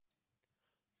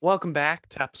Welcome back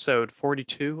to episode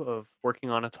 42 of Working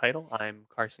on a Title. I'm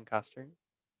Carson Custer,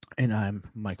 And I'm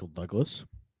Michael Douglas.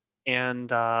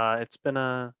 and it's been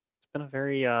a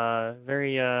very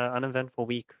uneventful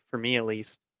week for me at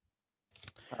least.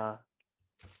 Uh,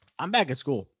 I'm back at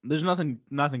school. There's nothing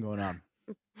going on.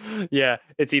 yeah,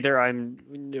 it's either I'm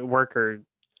work or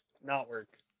not work,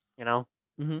 you know,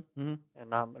 Mm-hmm. and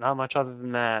not much other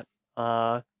than that.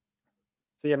 Uh,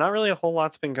 so yeah, not really a whole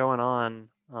lot's been going on.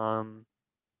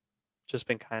 Just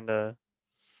been kind of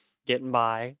getting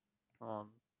by. Um,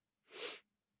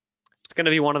 it's gonna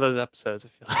be one of those episodes.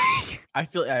 I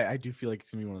feel like. I do feel like it's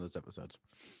gonna be one of those episodes.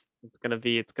 It's gonna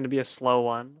be a slow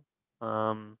one.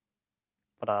 Um,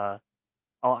 but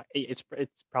it's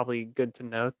probably good to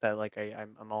note that like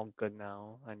I'm all good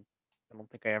now. I don't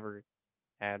think I ever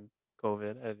had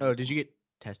COVID at any Oh, did you point. get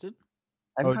tested?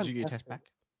 I haven't Oh, did gotten you get a test tested. back?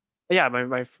 Yeah,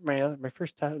 my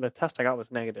first the test I got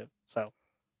was negative. So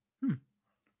Hmm.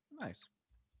 Nice.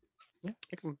 yeah,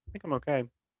 I think I'm okay.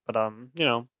 But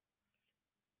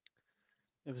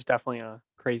it was definitely a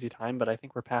crazy time. But I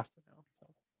think we're past it now. So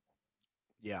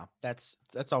Yeah, that's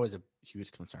always a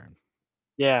huge concern.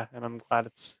 yeah, and I'm glad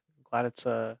it's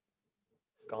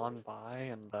gone by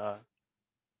and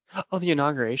oh, the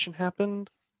inauguration happened.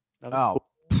 That was cool.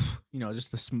 Oh,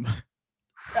 just the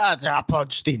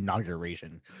just the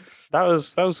inauguration. That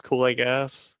was cool, I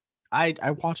guess. I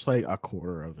watched like a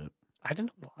quarter of it. I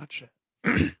didn't watch it.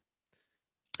 It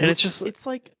And was it's just it's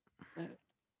like, eh,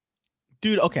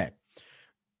 dude. Okay,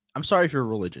 I'm sorry if you're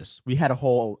religious. We had a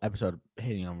whole episode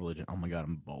hating on religion. Oh my god,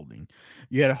 I'm balding.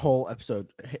 You had a whole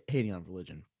episode hating on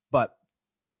religion, but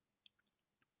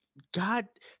God,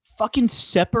 fucking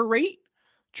separate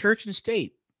church and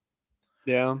state.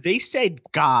 yeah. They said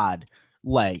God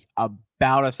like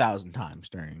about 1,000 times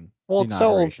during Well, the it's so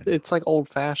old. inauguration. It's like old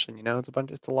fashioned,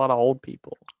 it's a lot of old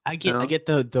people, I you get I know? get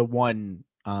the one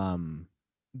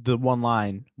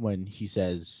line when he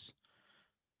says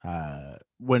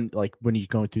when he's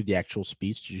going through the actual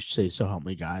speech, you say so help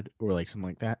me God or like something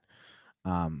like that.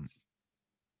 Um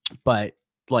but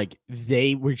like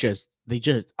they were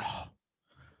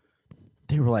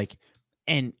like,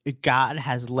 and God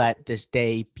has let this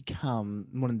day become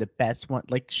one of the best one.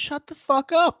 Like, shut the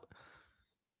fuck up.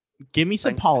 Give me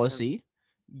some Thanks to him. policy.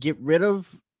 Get rid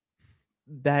of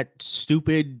that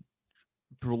stupid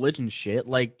religion shit.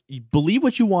 Like, you believe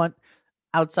what you want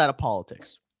outside of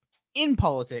politics. In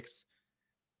politics,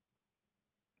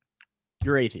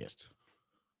 you're atheist.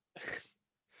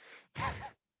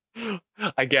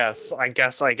 I guess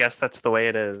that's the way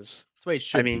it is. That's the way it I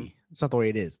should mean, be. It's not the way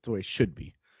it is. It's the way it should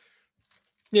be.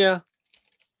 yeah.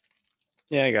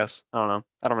 Yeah, I guess. I don't know.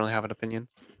 I don't really have an opinion.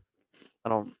 I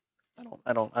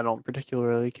don't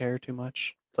particularly care too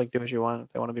much. It's like do what you want.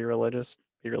 If they want to be religious,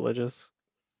 be religious.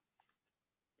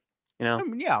 You I know?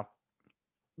 mean, yeah.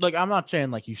 Like, I'm not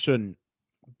saying like you shouldn't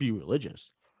be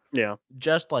religious. Yeah.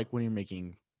 Just like when you're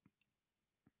making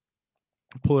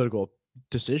political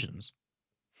decisions,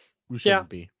 you Yeah. shouldn't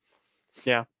be.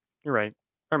 Yeah. You're right.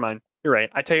 Never mind. You're right.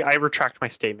 I retract my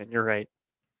statement. You're right.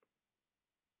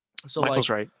 So Michael's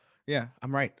like, right. yeah,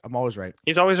 I'm right. I'm always right.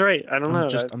 He's always right. I don't know. I'm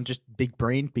That's just big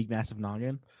brain, big massive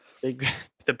noggin. big,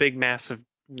 the big massive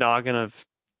noggin of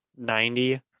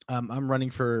 90. I'm running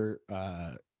for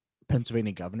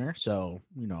Pennsylvania governor, so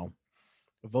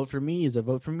a vote for me is a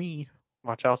vote for me.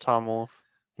 Watch out, Tom Wolf.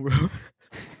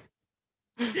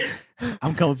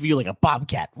 I'm coming for you like a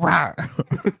bobcat.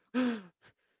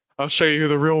 I'll show you who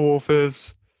the real wolf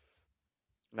is.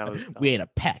 That was dumb. We ain't a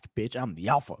pack, bitch. I'm the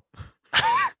alpha.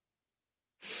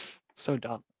 So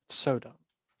dumb. So dumb.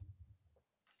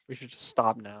 We should just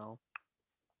stop now.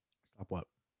 Stop what?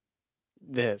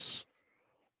 This.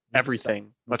 Let's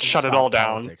Everything. Let's just shut it stop all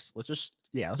down. politics. Let's just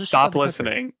shut Stop down the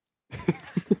country. listening.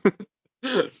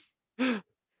 To We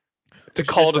should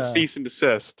call just to cease and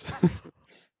desist.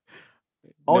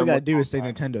 all No we more gotta do is say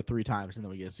talk. Nintendo 3 times, and then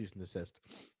we get a cease and desist.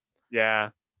 Yeah.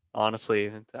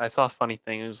 Honestly, I saw a funny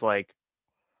thing. It was like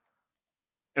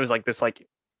this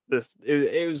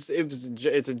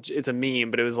it's a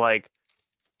meme, but it was like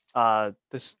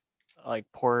this like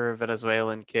poor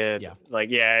Venezuelan kid. Yeah. Like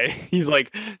yeah, he's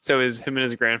like so him and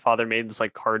his grandfather made this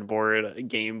like cardboard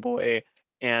Game Boy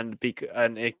and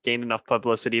it gained enough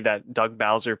publicity that Doug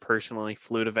Bowser personally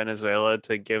flew to Venezuela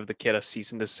to give the kid a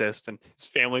cease and desist, and his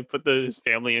family put his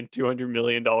family in $200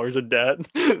 million of debt.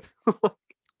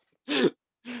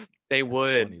 They That's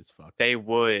would. funny as fuck. They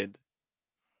would.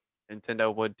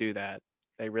 Nintendo would do that.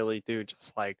 They really do.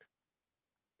 Just like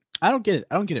I don't get it.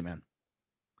 I don't get it, man.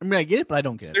 I mean, I get it, but I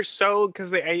don't get it. they're so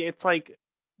because it's like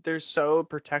they're so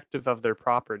protective of their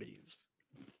properties,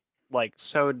 like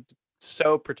so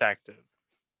protective.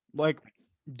 Like,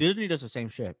 Disney does the same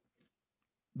shit,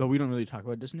 but we don't really talk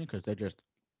about Disney because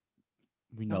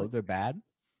we No know one, they're bad.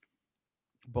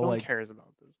 But no one like, cares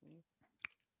about Disney.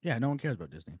 yeah, no one cares about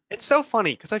Disney. It's so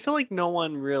funny because I feel like no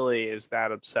one really is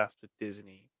that obsessed with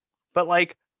Disney, but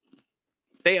like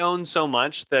they own so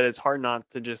much that it's hard not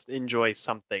to just enjoy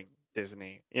something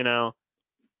Disney. You know?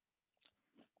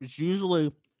 It's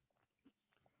usually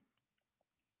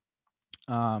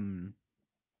um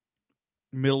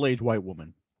middle-aged white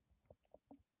women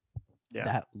Yeah.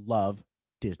 that love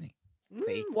Disney.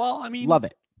 They Well, I mean, love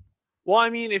it.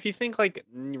 if you think like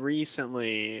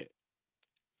recently,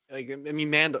 like I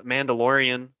mean,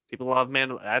 Mandalorian, people love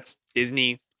Mandal. That's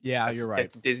Disney. Yeah, you're right.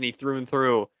 That's Disney through and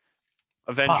through.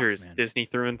 Fuck, Avengers, man. Disney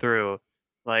through and through.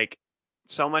 Like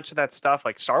so much of that stuff,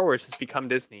 like Star Wars has become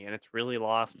Disney, and it's really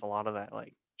lost a lot of that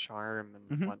like charm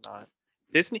and Hmm. whatnot.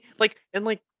 Disney, like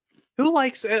who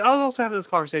likes? I'll also have this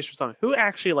conversation with someone who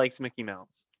actually likes Mickey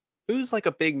Mouse. Who's like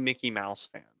a big Mickey Mouse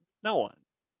fan? No one.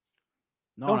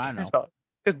 No No one one I cares know. about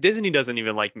because Disney doesn't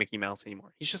even like Mickey Mouse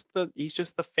anymore. He's just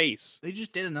the face. They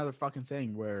just did another fucking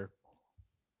thing where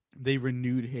they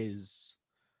renewed his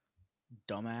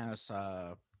dumbass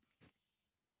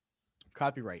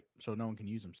copyright, so no one can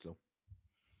use him still.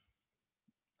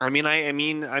 I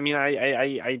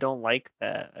don't like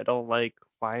that. I don't like He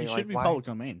why should be why public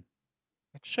domain.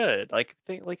 it should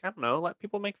think like I don't know, let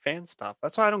people make fan stuff.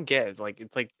 That's what I don't get. It's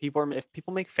like people are if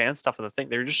people make fan stuff of the thing,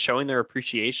 they're just showing their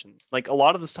appreciation. Like a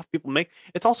lot of the stuff people make,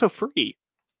 it's also free.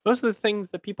 Most of the things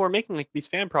that people are making, like these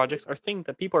fan projects, are things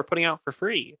that people are putting out for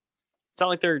free. It's not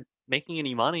like they're making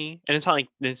any money, and it's not like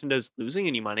Nintendo's losing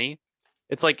any money.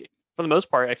 It's like for the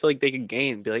most part, I feel like they could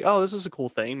gain, be like, oh, this is a cool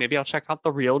thing. Maybe I'll check out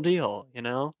the real deal, you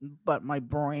know? But my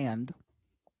brand,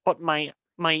 But my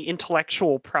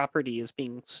intellectual property is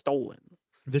being stolen.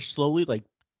 they're slowly like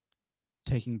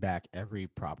taking back every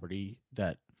property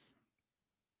that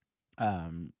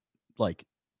um like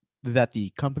that the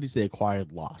companies they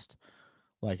acquired lost.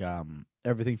 Like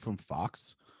everything from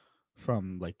Fox,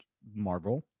 from like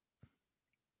Marvel,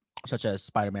 such as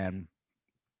Spider-Man,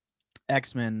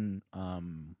 X-Men,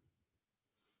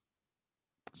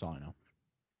 that's all I know.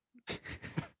 Just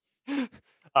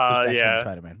X-Men and Yeah,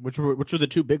 Spider-Man, which were the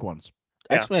two big ones.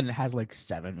 yeah, X-Men has like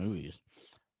 7 movies.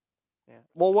 yeah.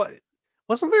 Well, what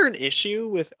wasn't there an issue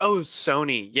with? Oh,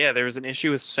 Sony. Yeah, there was an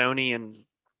issue with Sony and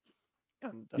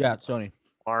Yeah, it's Sony.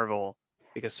 Marvel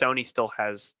because Sony still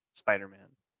has Spider-Man,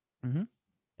 Mm-hmm.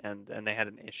 and they had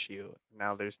an issue.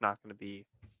 Now there's not going to be.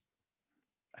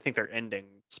 I think they're ending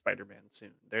Spider-Man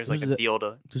soon. There's like a deal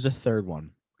to. There's a third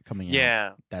one coming out.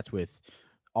 Yeah, That's with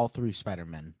all 3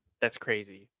 Spider-Men. that's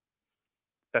crazy.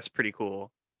 That's pretty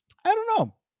cool. I don't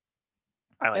know.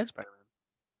 I like That, Spider-Man.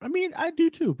 I mean, I do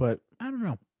too, but I don't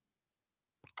know.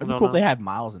 I It'd be don't cool if know. they had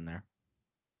Miles in there.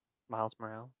 Miles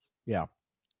Morales. Yeah.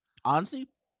 Honestly,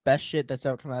 best shit that's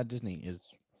ever come out of Disney is.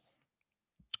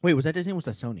 Wait, was that Disney? Or was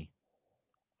that Sony?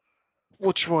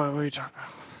 Which one were you talking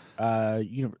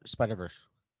about? Spider Verse.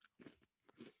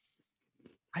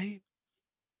 I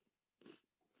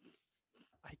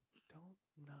I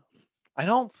don't know. I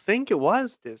don't think it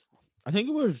was Disney. I think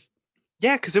it was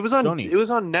Yeah, because Sony. it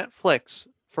was on Netflix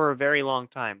for a very long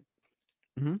time.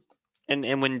 Mhm.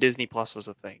 And when Disney Plus was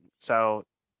a thing. So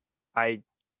I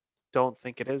don't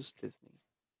think it is Disney.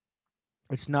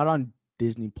 It's not on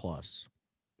Disney Plus,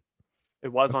 It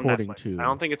was on according Netflix. I to.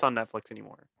 don't think it's on Netflix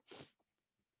anymore.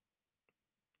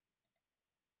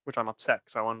 Which I'm upset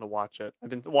because I wanted to watch it. I've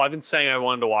been saying I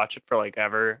wanted to watch it for like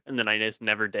ever, and then I just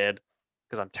never did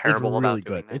because I'm It's terrible really about good.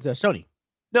 doing that. It's a Sony.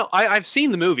 No, I've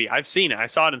seen the movie. I've seen it. I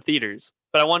saw it in theaters,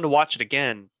 but I wanted to watch it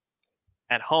again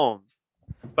at home.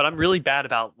 But I'm really bad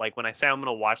about like when I say I'm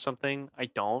gonna watch something, I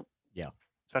don't. Yeah.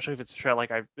 Especially if it's a show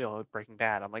like Breaking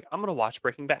Bad. I'm like, I'm gonna watch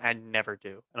Breaking Bad. I never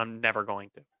do, and I'm never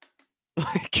going to.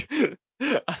 Like,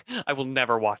 I will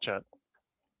never watch it,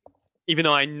 even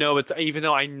though I know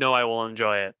I will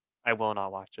enjoy it. I will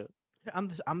not watch it.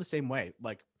 I'm the same way.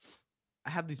 Like,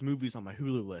 I have these movies on my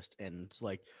Hulu list, and it's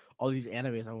like all these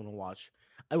animes I want to watch.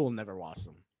 I will never watch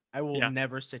them. I will Yeah,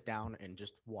 never sit down and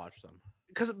just watch them.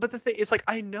 but the thing is, like,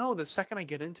 I know the second I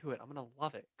get into it, I'm gonna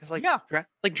love it. Because like, Yeah.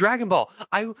 like Dragon Ball,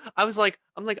 I was like,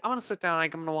 I'm gonna sit down,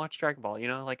 like, I'm gonna watch Dragon Ball.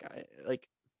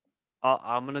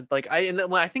 I'm gonna like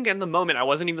I think in the moment I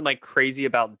wasn't even like crazy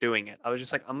about doing it. I was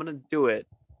just like, I'm gonna do it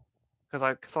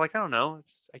because like I don't know,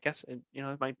 I guess it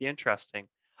might be interesting.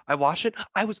 I watched it.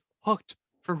 I was hooked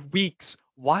for weeks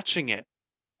watching it.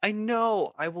 I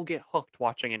know I will get hooked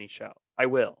watching any show. I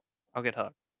will. I'll get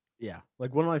hooked. Yeah.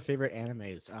 Like one of my favorite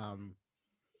animes,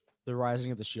 The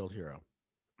Rising of the Shield Hero,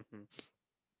 Mhm.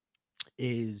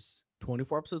 is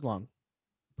 24 episodes long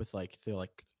with they're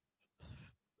like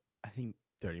I think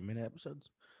 30-minute episodes.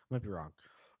 Might be wrong.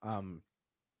 Um,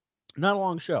 Not a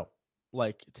long show.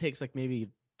 Like it takes like maybe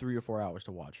 3 or 4 hours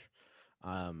to watch.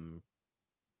 Um,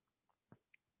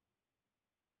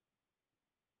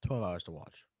 12 hours to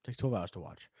watch. Takes 12 hours to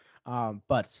watch.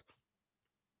 But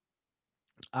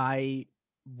I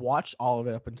watched all of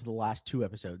it up until the last 2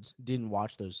 episodes. Didn't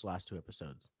watch those last 2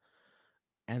 episodes,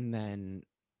 and then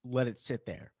let it sit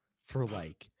there for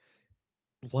like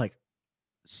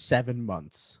 7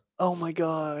 months. Oh my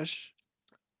gosh.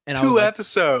 And I was Two like,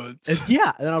 episodes.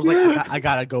 yeah. And then I was like, I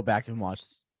gotta go back and watch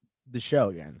the show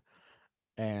again.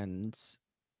 And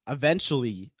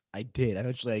eventually, I did.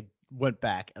 Eventually, I went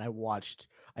back and I watched.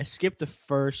 I skipped the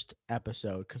first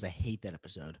episode because I hate that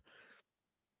episode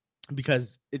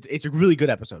because it's a really good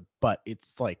episode, but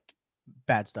it's like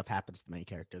bad stuff happens to the main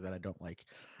character that I don't like.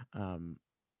 Um,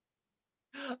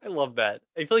 I love that.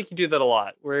 I feel like you do that a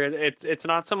lot where it's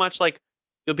not so much like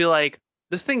you'll be like,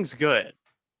 this thing's good,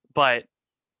 but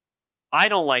I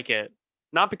don't like it.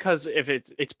 Not because if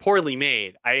it's poorly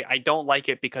made. I don't like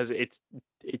it because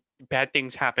bad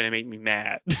things happen and make me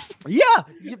mad. yeah,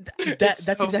 It's that's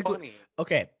so exactly funny.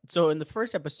 okay. So in the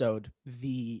first episode,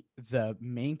 the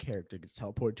main character gets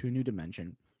teleported to a new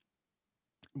dimension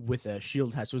with a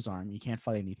shield attached to his arm. He can't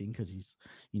fight anything because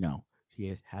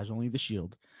he has only the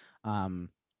shield. Um,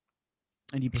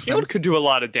 and he Shield befriends. could do a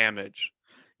lot of damage.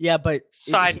 Yeah, but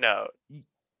Side note,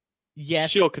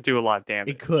 yes, Shield could do a lot of damage.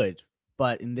 it could.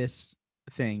 But in this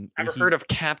thing, Ever heard of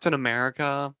Captain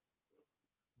America?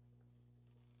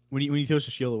 when he throws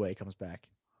the shield away, it comes back,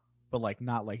 but like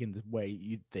not like in the way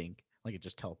you'd think. Like it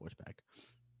just teleports back.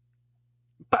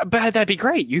 But that'd be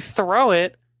great. You throw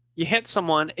it, you hit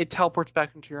someone, it teleports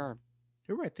back into your arm.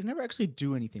 You're right. They never actually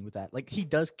do anything with that. Like he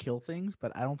does kill things,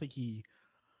 but I don't think he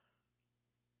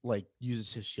like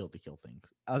uses his shield to kill things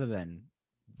other than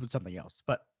with something else.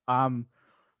 But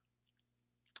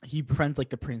he befriends like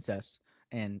the princess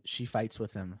and she fights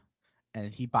with him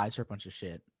and he buys her a bunch of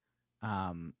shit.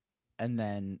 And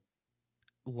then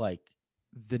like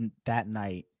that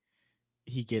night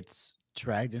he gets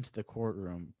dragged into the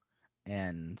courtroom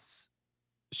and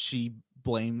she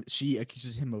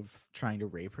accuses him of trying to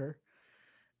rape her.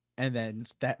 And then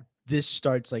this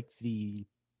starts like the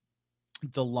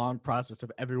long process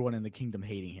of everyone in the kingdom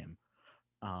hating him.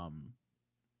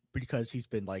 Because he's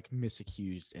been like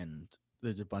misaccused and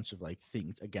there's a bunch of like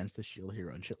things against the shield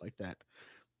hero and shit like that.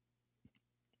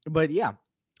 But yeah,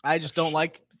 I just don't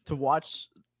like to watch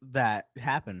that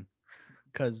happen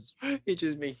because It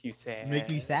just makes you sad. it makes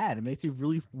me sad. It makes me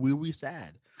really, really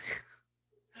sad.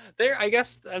 I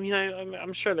guess. I mean,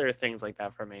 I'm sure there are things like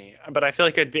that for me, but I feel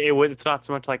like it's not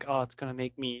so much like, oh, it's gonna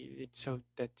make me.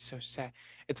 That's so sad.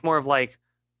 It's more of like,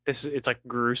 it's like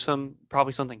gruesome,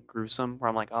 probably something gruesome where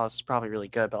I'm like, oh, this is probably really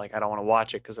good, but like I don't want to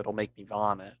watch it because it'll make me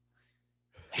vomit.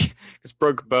 Because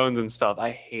broken bones and stuff, I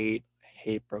hate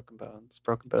broken bones.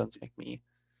 Broken bones make me.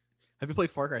 Have you played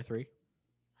Far Cry 3?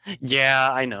 Yeah,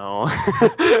 I know.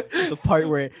 The part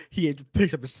where he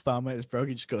picks up his thumb and it's broken,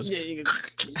 he just goes,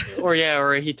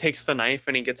 or he takes the knife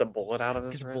and he gets a bullet out of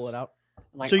his gets a wrist. bullet out.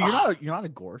 Like, So you're not a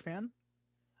gore fan?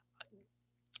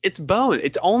 It's bone.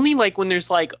 It's only like when there's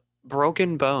like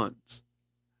broken bones.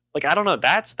 Like I don't know.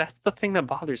 That's the thing that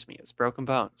bothers me is broken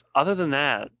bones. Other than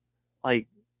that, like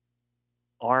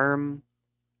arm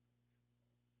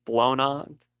blown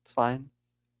on, it's fine.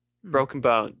 Broken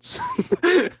bones.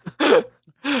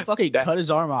 Fucking cut his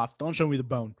arm off. Don't show me the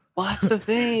bone. Well, that's the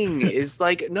thing. Is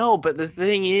like no, but the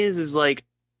thing is like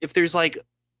if there's like,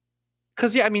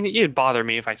 because yeah, I mean it'd bother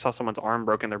me if I saw someone's arm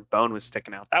broken, their bone was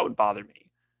sticking out. That would bother me.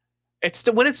 It's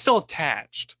still when it's still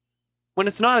attached. When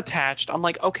it's not attached, I'm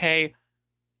like, okay,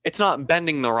 it's not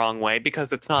bending the wrong way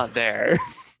because it's not there.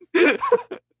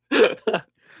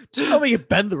 Just don't make it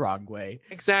bend the wrong way.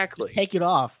 Exactly. Just take it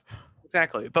off.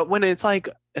 Exactly. But when it's like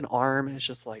an arm is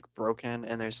just like broken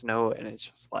and and it's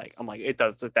just like, I'm like,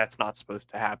 that's not supposed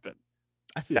to happen.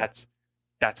 I feel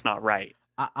that's not right.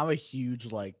 I'm a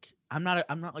huge like I'm not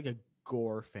like a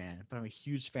gore fan, but I'm a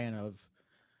huge fan of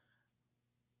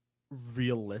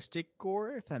realistic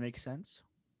gore, if that makes sense.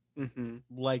 Mm-hmm.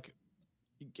 Like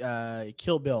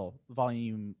Kill Bill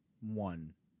Volume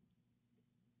 1.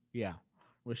 Yeah,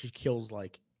 where she kills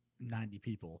like 90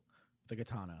 people with a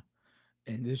katana,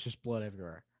 and there's just blood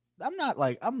everywhere. I'm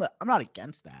not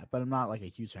against that, but I'm not like a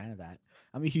huge fan of that.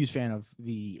 I'm a huge fan of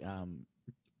the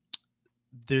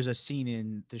There's a scene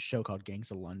in this show called Gangs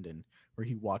of London where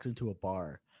he walks into a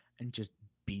bar and just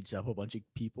beats up a bunch of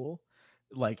people,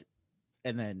 like,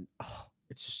 and then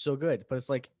it's just so good. But it's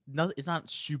like it's not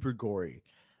super gory,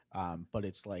 but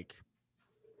it's like,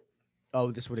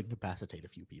 oh, this would incapacitate a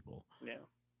few people. Yeah.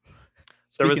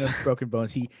 There Speaking was of broken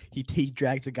bones, he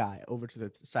drags a guy over to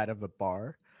the side of a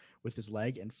bar with his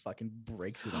leg and fucking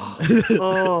breaks it on.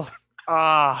 oh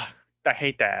I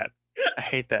hate that. I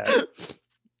hate that. Good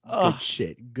Oh,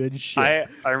 shit. Good shit.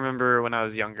 I remember when I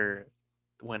was younger,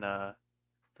 when The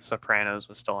Sopranos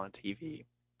was still on TV.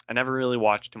 I never really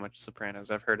watched too much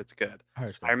Sopranos. I've heard it's good.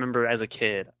 Harsh I good. remember as a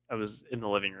kid, I was in the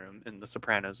living room and The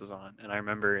Sopranos was on, and I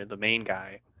remember the main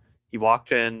guy. He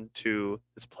walked into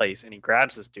this place and he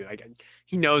grabs this dude.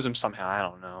 He knows him somehow. I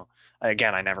don't know.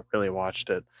 Again, I never really watched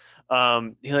it.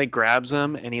 He like grabs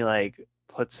him and he like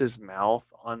puts his mouth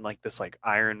on like this like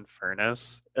iron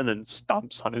furnace and then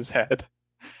stomps on his head.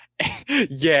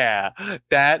 Yeah,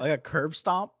 that Like a curb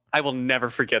stomp. I will never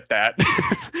forget that.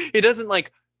 It doesn't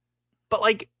like, but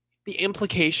like the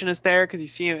implication is there because you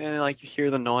see it and like you hear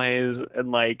the noise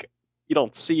and like you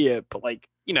don't see it, but like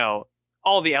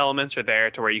all the elements are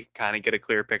there to where you can kind of get a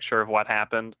clear picture of what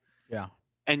happened. Yeah.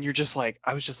 And you're just like,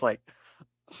 I was just like,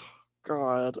 oh,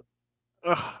 God,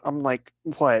 ugh, I'm like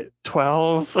what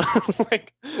 12?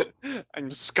 Like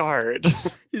I'm scarred.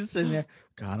 He's sitting there.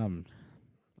 God, I'm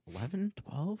 11,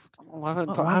 12? 11,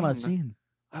 What am I I don't know. seeing?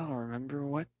 I don't remember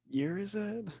what year is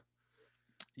it. I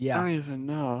Yeah. don't even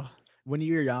know. When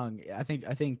you're young, I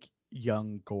think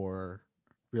young gore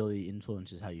really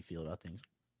influences how you feel about things.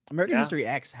 American Yeah. History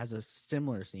X has a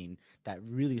similar scene that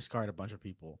really scarred a bunch of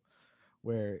people,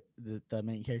 where the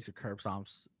main character curb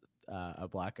stomps a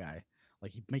black guy.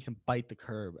 Like he makes him bite the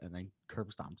curb and then curb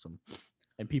stomps him,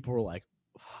 and people were like,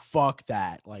 "Fuck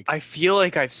that!" Like I feel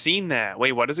like I've seen that.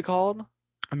 Wait, what is it called?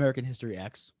 American History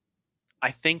X.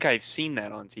 I think I've seen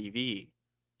that on TV.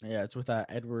 Yeah, it's with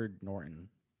Edward Norton.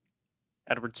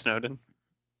 Edward Snowden.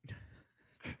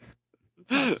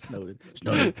 Not Snowden.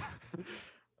 Snowden.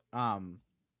 Um,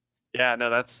 Yeah, no,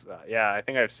 that's yeah. I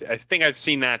think I've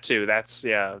seen that too. That's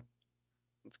yeah,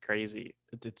 it's crazy,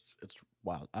 it's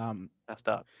wild. messed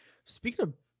up. Speaking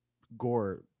of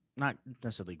gore, not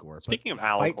necessarily gore, but Speaking of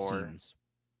Al fight Gore, scenes.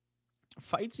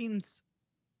 Fight scenes.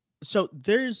 So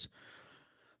there's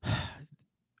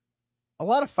a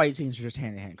lot of fight scenes are just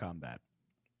hand to hand combat,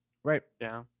 right?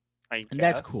 yeah, I And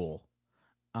that's guess. cool.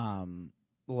 Um,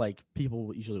 like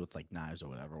people usually with like knives or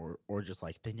whatever, or just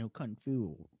like they know kung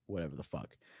fu, whatever the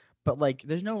fuck. But like,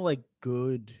 there's no like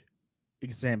good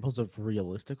examples of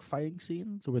realistic fighting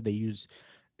scenes where they use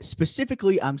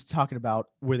specifically. I'm talking about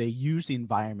where they use the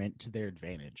environment to their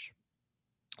advantage,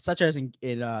 such as in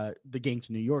the Gangs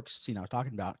of New York scene I was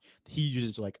talking about. He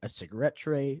uses like a cigarette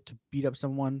tray to beat up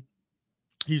someone.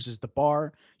 He uses the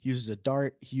bar. He uses a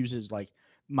dart. He uses like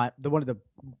the one of the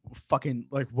fucking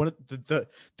like one of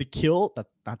the kill that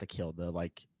not the kill the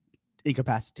like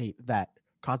incapacitate that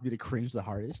caused me to cringe the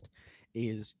hardest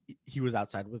is he was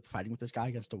outside with fighting with this guy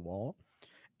against a wall,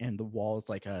 and the wall is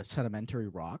like a sedimentary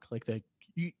rock, like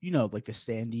you know like the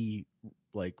sandy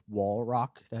like wall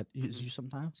rock that is Hmm. used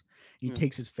sometimes. He Yeah.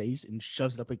 takes his face and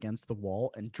shoves it up against the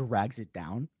wall and drags it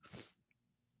down.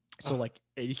 So Ugh. like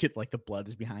you get like the blood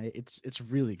is behind it. It's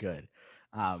really good.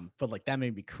 But like that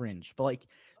made me cringe. But like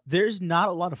there's not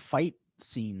a lot of fight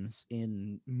scenes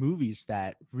in movies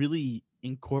that really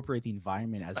incorporate the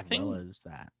environment as I well think as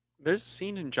that. there's a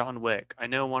scene in John Wick. I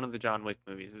know one of the John Wick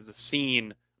movies. There's a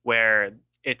scene where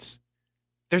it's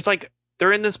there's like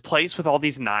they're in this place with all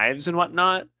these knives and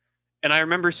whatnot, and I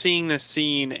remember seeing this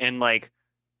scene and like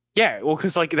yeah, well,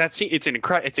 because like that scene, it's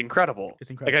incredible. It's Like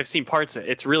incredible. I've seen parts of it.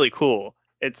 It's really cool.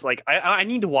 It's like I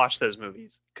need to watch those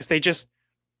movies because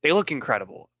they look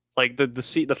incredible. Like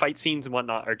the fight scenes and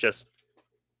whatnot are just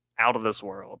out of this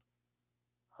world.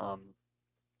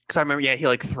 Because I remember, yeah, he's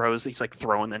like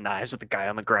throwing the knives at the guy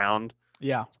on the ground.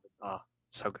 Yeah. Oh,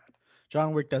 it's so good.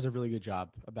 John Wick does a really good job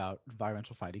about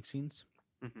environmental fighting scenes,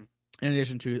 Hmm. in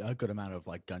addition to a good amount of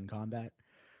like gun combat.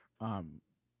 Um,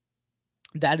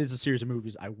 that is a series of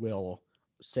movies I will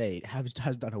say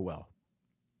has done it well.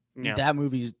 Yeah, That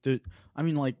movie's I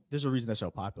mean, like, there's a reason they're so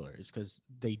popular. Is because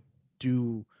they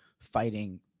do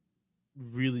fighting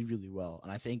really, really well,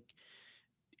 and I think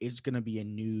it's gonna be a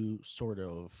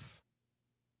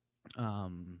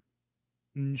um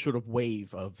new sort of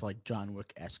wave of like John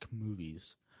Wick esque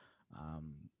movies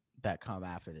um that come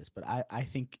after this. But I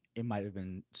think it might have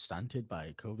been stunted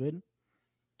by COVID,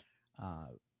 uh,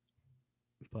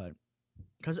 but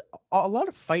because a lot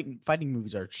of fighting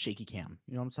movies are shaky cam.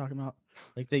 You know what I'm talking about?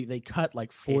 Like they cut like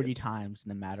hate it. 40 times in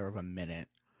the matter of a minute.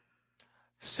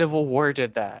 Civil War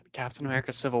did that. Captain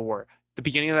America: Civil War. The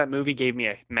beginning of that movie gave me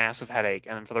a massive headache,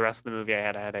 and then for the rest of the movie, I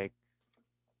had a headache.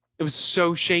 It was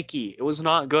so shaky. It was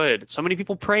not good. So many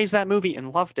people praised that movie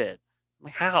and loved it. I'm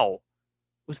like, how?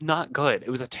 It was not good. It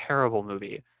was a terrible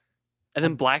movie. And I,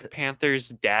 then Black Panther's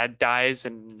dad dies,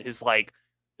 and his like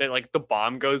that like the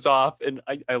bomb goes off, and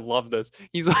I love this.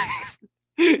 He's like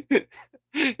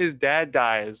his dad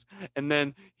dies, and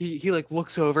then he like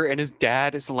looks over, and his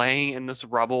dad is laying in this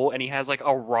rubble, and he has like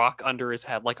a rock under his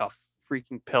head, like a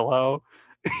freaking pillow.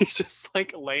 He's just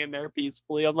like laying there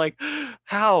peacefully. I'm like,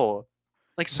 how?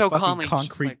 Like so Fucking calmly, he's just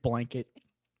concrete like, blanket.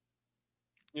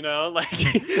 like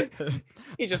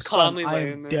he's just Son, calmly I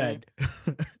laying am there. dead.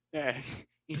 Yeah,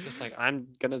 he's just like, I'm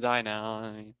gonna die now.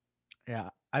 I mean, Yeah,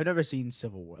 I've never seen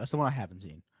Civil War. That's the one I haven't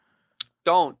seen.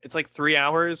 don't. It's like 3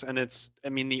 hours, and I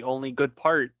mean, the only good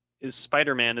part is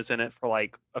Spider-Man is in it for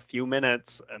like a few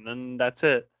minutes, and then that's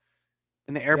it.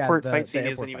 And the Yeah, airport fight the scene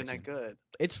isn't airport even fight that scene. good.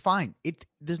 It's fine.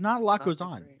 There's not a It's lot not goes that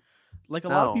on. great. Like a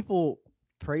lot of No, people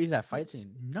praise that fight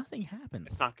scene. Nothing happens.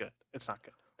 it's not good. It's not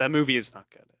good. That movie is not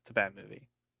good. It's a bad movie.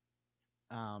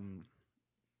 Um,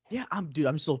 yeah,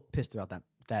 I'm still pissed about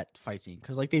that fight scene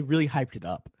because like they really hyped it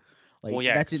up. Well, Like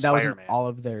yeah, that's 'cause it. That wasn't Spider-Man. all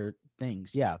of their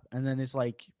things. Yeah, and then it's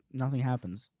like nothing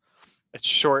happens. It's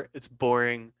short. It's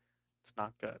boring. It's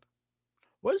not good.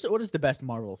 What is the best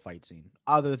Marvel fight scene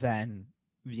other than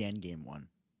the Endgame one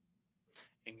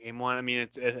In game one, I mean,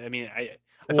 I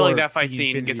feel like or that fight the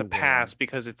scene gets Infinity a War one? pass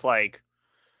because it's like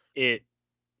it.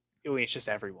 It's just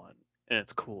everyone, and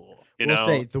it's cool. You We'll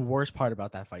say know. the worst part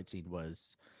about that fight scene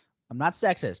was I'm not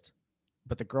sexist,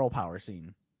 but the girl power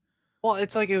scene. Well,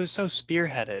 it's like it was so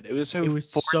spearheaded. It was so It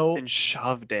was forced so and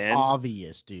shoved in.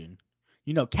 obvious, dude.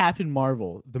 You know, Captain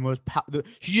Marvel,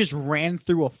 she just ran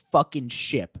through a fucking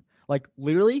ship. Like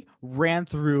literally ran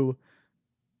through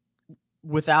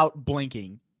without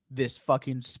blinking this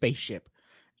fucking spaceship.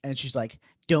 And she's like,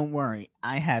 "Don't worry,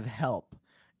 I have help."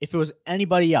 If it was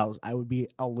anybody else, I would be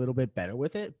a little bit better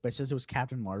with it, but since it was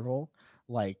Captain Marvel,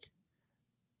 like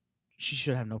she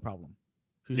should have no problem.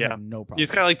 She should Yeah. have no You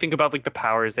just problem. gotta like think about like the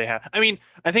powers they have. I mean,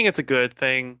 I think it's a good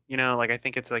thing, like I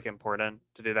think it's like important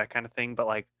to do that kind of thing, but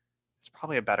like it's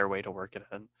probably a better way to work it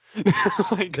in.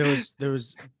 Like There's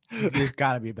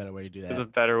got to be a better way to do there's a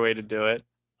that. better way to do it.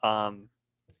 But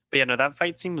yeah, no, that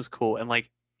fight scene was cool. And like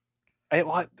I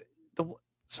what the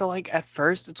so like at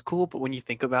first it's cool, but when you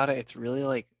think about it, it's really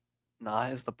like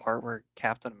not as the part where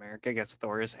Captain America gets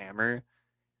Thor's hammer.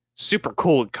 Super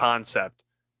cool concept.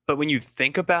 But when you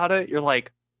think about it, you're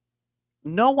like,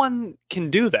 no one can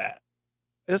do that.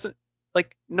 It doesn't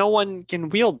like no one can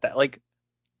wield that. Like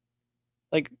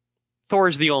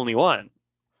Thor's the only one.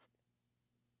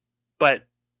 But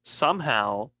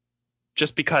somehow,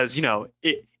 just because,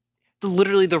 it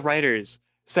literally the writers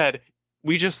said,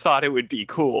 we just thought it would be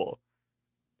cool.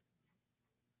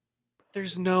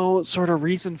 There's no sort of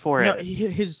reason for No, it.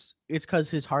 it's because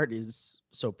his heart is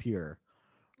so pure,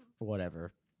 or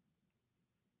whatever.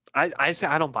 I say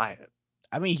I don't buy it.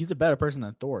 I mean, he's a better person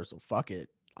than Thor, so fuck it.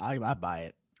 I buy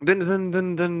it.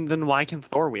 Then why can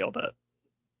Thor wield it?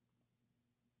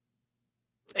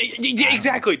 I don't know.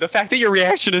 Exactly. The fact that your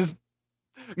reaction is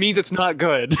means it's not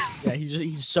good. Yeah,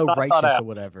 he's so Not thought righteous out. or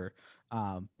whatever.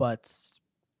 But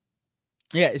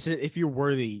yeah, it's if you're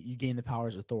worthy, you gain the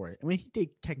powers of Thor. I mean, he did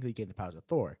technically gain the powers of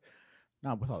Thor,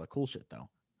 not with all the cool shit though.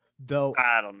 Though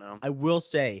I don't know. I will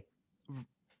say,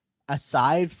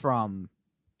 aside from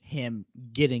him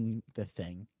getting the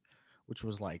thing, which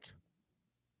was like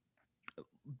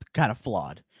kind of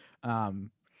flawed,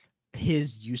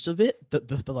 his use of it,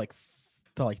 the like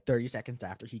 30 seconds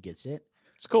after he gets it,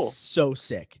 It's cool. so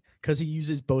sick because he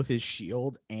uses both his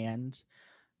shield and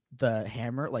the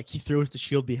hammer. Like he throws the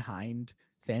shield behind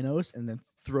Thanos and then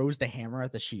throws the hammer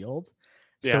at the shield.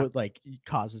 So Yeah. it like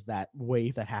causes that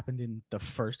wave that happened in the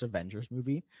first Avengers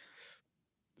movie.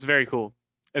 It's very cool.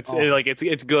 Oh,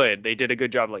 It's good. They did a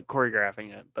good job like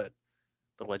choreographing it, but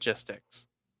the logistics.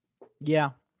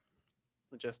 yeah.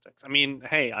 Logistics.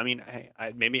 Maybe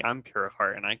I'm pure of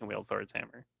heart and I can wield Thor's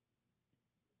hammer.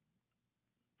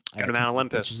 I Go to got too Mount many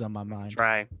bitches Olympus. on my mind.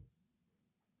 Try.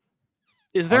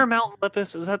 Is there a Mount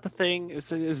Olympus? Is that the thing? Is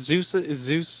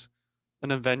Zeus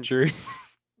an Avenger?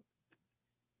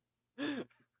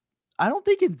 I don't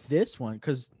think in this one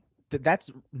because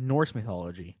that's Norse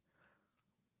mythology.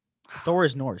 Thor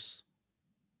is Norse.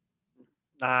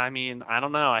 I mean, I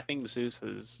don't know. I think Zeus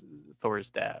is Thor's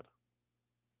dad.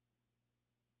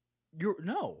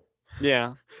 No.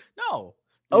 Yeah. No.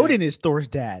 Yeah. Odin is Thor's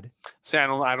dad. See, I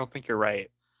don't think you're right.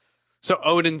 So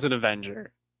Odin's an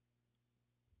Avenger.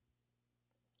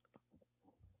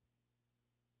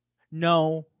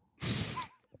 No.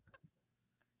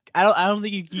 I don't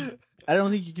think I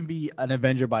don't think you can be an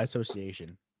Avenger by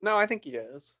association. No, I think he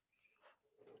is.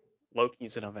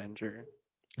 Loki's an Avenger.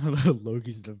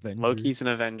 Loki's an Avenger. Loki's an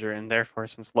Avenger, and therefore,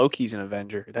 since Loki's an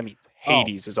Avenger, that means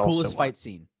Hades is also coolest one. fight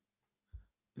scene.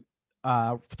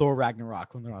 Thor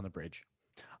Ragnarok when they're on the bridge.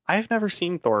 I've never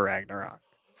seen Thor Ragnarok.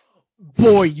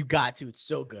 Boy, you got to. It's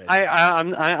so good.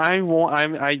 I won't.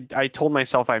 I told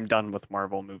myself I'm done with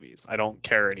Marvel movies. I don't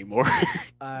care anymore.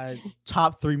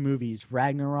 Top 3 movies: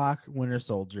 Ragnarok, Winter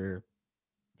Soldier,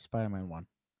 Spider-Man 1.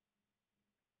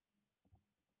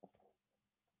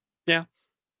 Yeah,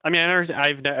 I mean,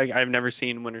 I've never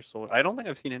seen Winter Soldier. I don't think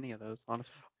I've seen any of those,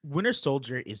 honestly. Winter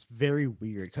Soldier is very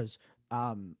weird because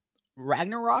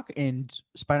Ragnarok and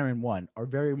Spider-Man 1 are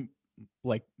very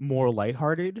like more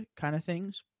lighthearted kind of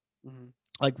things. Mm-hmm.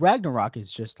 Like Ragnarok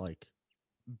is just like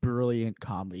brilliant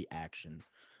comedy action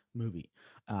movie.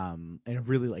 And it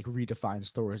really like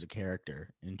redefines Thor as a character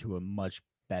into a much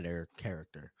better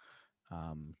character.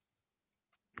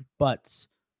 But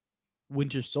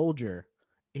Winter Soldier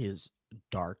is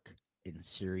dark and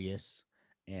serious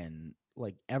and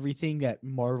like everything that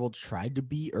Marvel tried to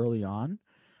be early on.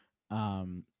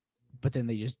 But then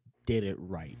they just did it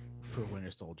right for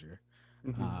Winter Soldier.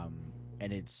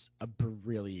 And it's a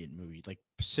brilliant movie, like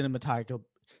cinematography,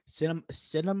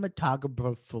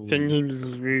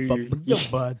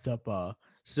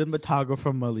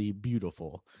 cinematography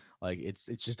beautiful. Like it's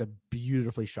just a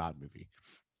beautifully shot movie.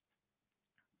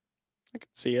 I can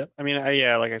see it. I mean,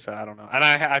 yeah, like I said, I don't know, and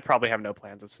I probably have no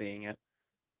plans of seeing it.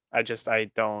 I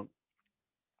don't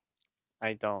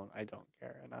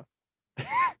care enough.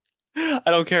 I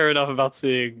don't care enough about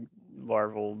seeing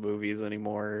Marvel movies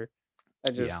anymore. I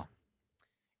Yeah, just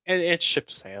it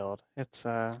ship sailed. It's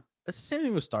it's the same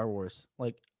thing with Star Wars.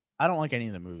 Like I don't like any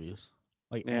of the movies.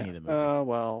 Like yeah. any of the movies.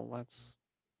 Well, let's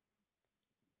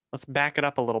back it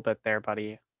up a little bit there,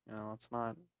 buddy. You know, let's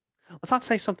not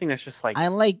say something that's just like I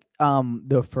like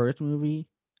the first movie,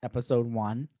 Episode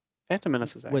 1, Phantom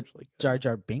Menace is with actually good. Jar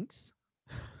Jar Binks.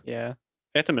 Yeah,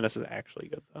 Phantom Menace is actually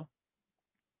good though.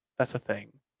 That's a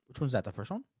thing. Which one's that? The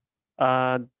first one?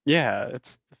 Yeah,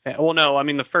 it's well, no, I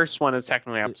mean the first one is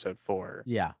technically It- episode 4.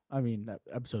 yeah, I mean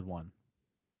Episode 1.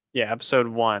 Yeah, episode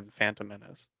 1, Phantom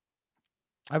Menace.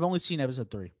 I've only seen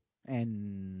Episode 3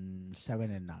 and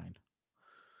 7 and 9.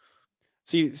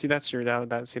 See, that's your that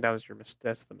was your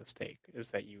that's the mistake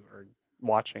is that you are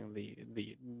watching the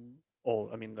old.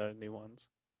 I mean the new ones.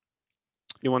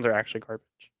 New ones are actually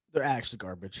garbage. They're actually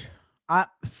garbage.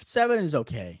 7 is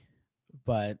okay,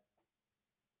 but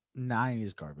 9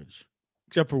 is garbage.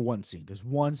 Except for one scene. There's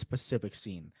one specific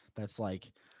scene that's like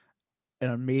an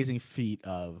amazing feat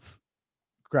of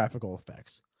graphical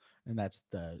effects, and that's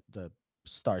the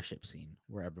starship scene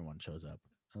where everyone shows up.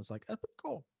 I was like, that's pretty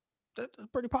cool. That's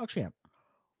pretty PogChamp.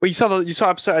 Wait, you saw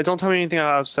episode. Don't tell me anything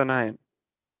about episode 9.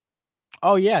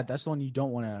 Oh yeah, that's the one you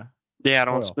don't want to Yeah, I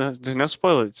don't. spoil. There's no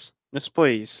spoilers. No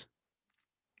spoilers.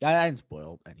 I didn't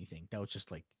spoil anything. That was just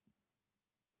like,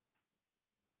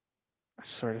 I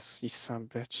sort of you son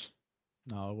of a bitch.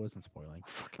 no, it wasn't spoiling.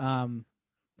 Fucking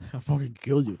I fucking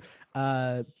killed you.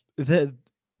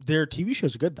 Their TV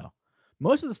shows are good though.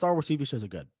 Most of the Star Wars TV shows are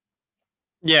good.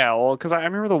 yeah, well, because I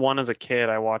remember the one as a kid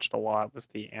I watched a lot was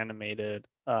the animated.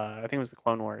 I think it was the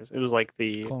Clone Wars. It was like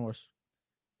the Clone Wars.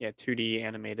 2D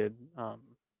animated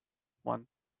one.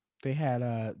 They had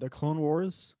the Clone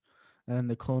Wars and then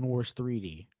the Clone Wars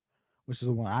 3D, which is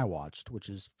the one I watched, which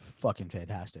is fucking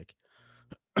fantastic.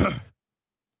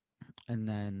 And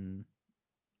then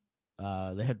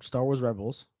they had Star Wars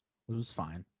Rebels, which was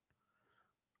fine.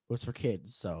 It was for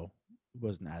kids, so it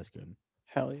wasn't as good.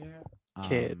 Hell yeah, Um,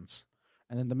 kids.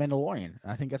 and then the Mandalorian.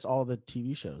 I think that's all the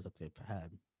TV shows that they've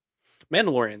had.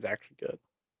 Mandalorian's actually good.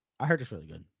 I heard it's really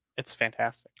good. It's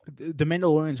fantastic. The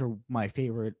Mandalorians are my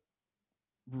favorite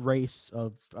race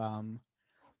of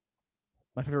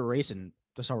my favorite race in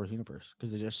the Star Wars universe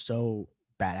because they're just so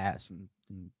badass and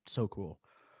so cool.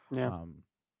 Yeah, Um,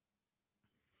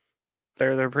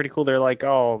 they're pretty cool. They're like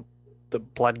the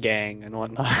blood gang and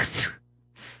whatnot.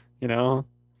 You know,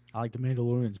 I like the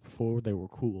Mandalorians before they were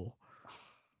cool.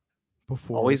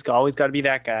 Before always got to be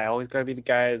that guy. Always got to be the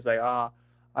guy that's like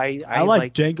I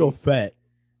like Jango Fett.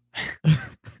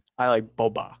 I like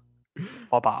Boba.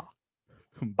 Baba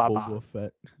Boba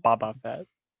Fett. Baba Fett.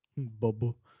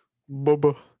 Boba.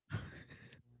 Bubba.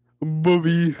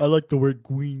 Bubby. I like the word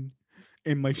queen,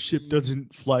 and my ship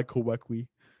doesn't fly correctly.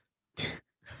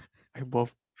 I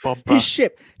love Bubba.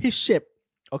 His ship.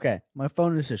 Okay, my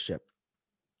phone is his ship.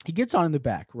 He gets on in the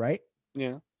back, right?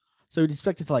 Yeah. So he'd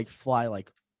expect it to like fly like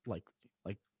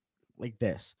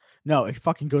this. No, it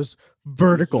fucking goes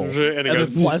vertical And and it then goes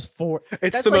flies forward.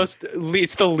 It's That's like-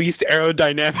 it's the least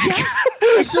aerodynamic.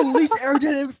 It's the least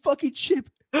aerodynamic fucking ship.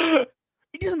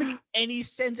 It doesn't make any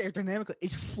sense aerodynamically.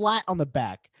 It's flat on the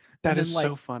back. That And is then, so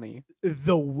like, funny.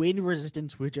 the wind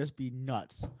resistance would just be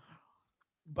nuts.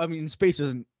 I mean, space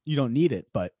doesn't. You don't need it,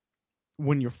 but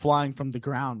when you're flying from the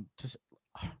ground,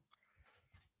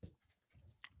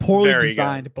 Poorly Very good.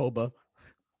 designed boba.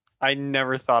 I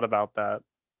never thought about that.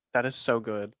 That is so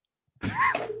good.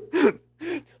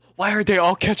 Why are they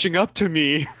all catching up to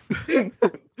me?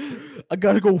 I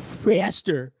gotta go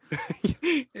faster.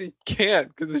 You can't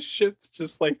because the ship's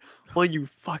just like, well, you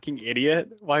fucking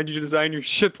idiot. Why'd you design your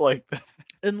ship like that?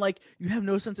 And like you have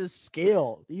no sense of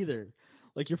scale either.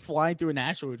 Like you're flying through an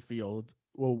asteroid field.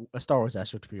 Well, a Star Wars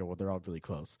asteroid field where they're all really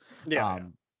close. Yeah,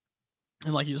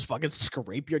 And like you just fucking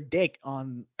scrape your dick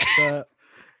on the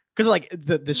because like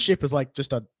the ship is like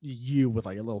just a U with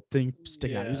like a little thing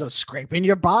sticking out. You're just scraping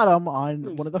your bottom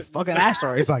on one of the fucking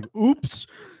asteroids. Like, oops,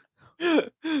 yeah.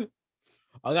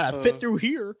 I gotta fit through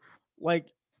here.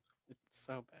 Like It's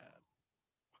so bad.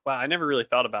 Wow, I never really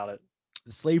thought about it.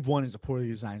 the Slave One is a poorly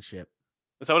designed ship.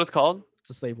 Is that what it's called? It's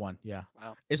a Slave One, yeah.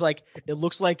 Wow. It's like it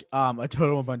looks like a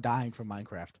totem of undying from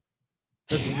Minecraft.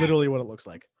 That's literally what it looks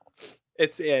like.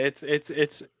 It's.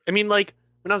 I mean, like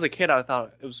when I was a kid, I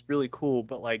thought it was really cool,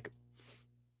 but like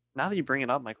now that you bring it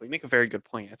up, Michael, you make a very good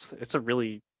point. It's a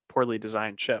really poorly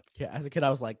designed ship. Yeah, as a kid, I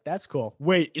was like, "That's cool."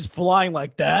 Wait, it's flying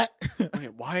like that?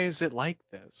 Wait, why is it like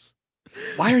this?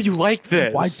 Why are you like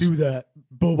this? Why do that?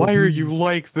 Boba, Why are you please.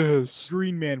 like this?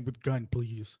 Green man with gun,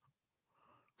 please?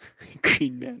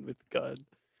 Green man with gun.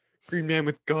 Green man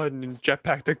with gun and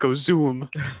jetpack that goes zoom.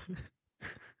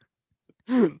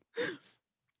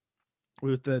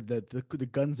 With the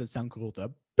guns that sound cool.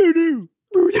 The boo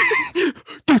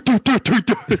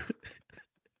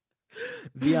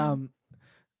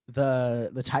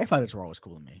the TIE fighters were always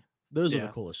cool to me. Those are the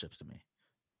coolest ships to me.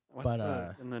 What's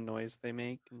the noise they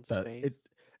make in space?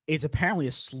 It's apparently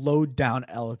a slowed down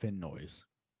elephant noise.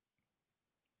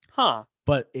 Huh.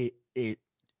 But the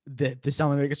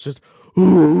sound they make it's just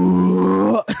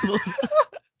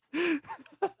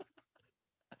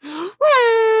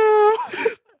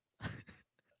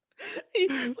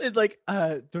it's like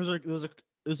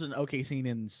there's an okay scene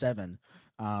in 7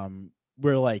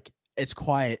 where like it's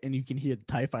quiet and you can hear the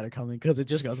TIE fighter coming because it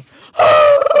just goes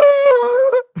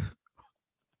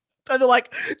and they're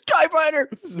like TIE fighter.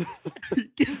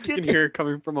 You can hear it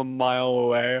coming from a mile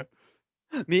away.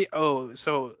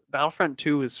 So Battlefront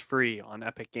 2 is free on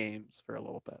Epic Games for a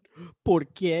little bit. ¿Por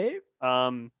qué?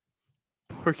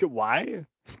 Why?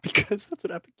 Because that's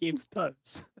what Epic Games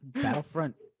does.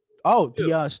 Battlefront. Oh,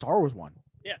 the Star Wars one.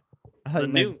 Yeah. I thought you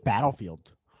meant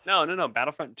Battlefield. No,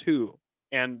 Battlefront 2.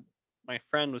 And my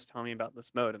friend was telling me about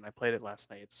this mode, and I played it last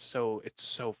night. It's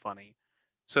so funny.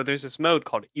 So there's this mode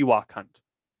called Ewok Hunt,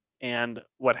 and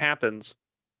what happens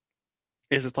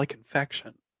is it's like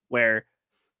Infection, where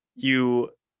the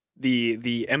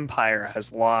Empire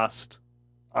has lost.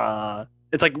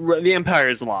 It's like the Empire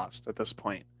is lost at this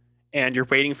point, and you're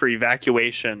waiting for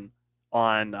evacuation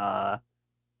on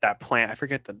that planet. I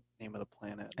forget the name of the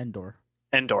planet. Endor.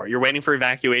 You're waiting for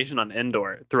evacuation on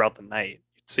Endor throughout the night.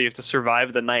 So you have to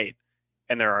survive the night,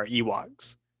 and there are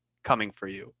Ewoks coming for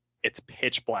you. It's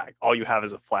pitch black. All you have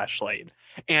is a flashlight.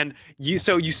 And you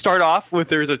start off with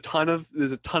there's a ton of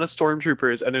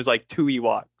stormtroopers, and there's like 2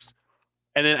 Ewoks.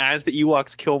 And then as the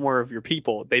Ewoks kill more of your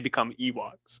people, they become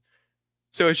Ewoks.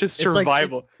 So it's just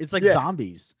survival. It's like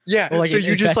zombies. Yeah. Like so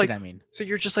you just like, I so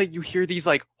you're just like, you hear these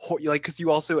like because you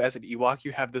also as an Ewok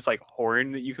you have this like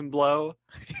horn that you can blow,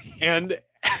 and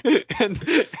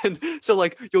and so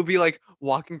like you'll be like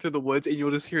walking through the woods and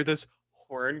you'll just hear this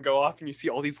horn go off and you see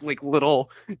all these like little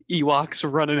Ewoks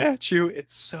running at you.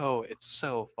 It's so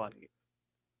funny.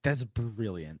 That's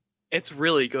brilliant. It's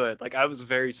really good. Like I was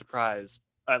very surprised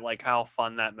at like how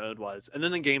fun that mode was, and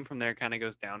then the game from there kind of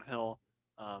goes downhill.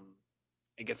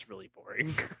 It gets really boring.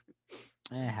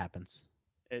 It happens.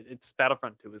 It's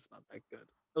Battlefront 2 is not that good.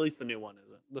 At least the new one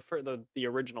isn't. The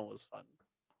original was fun.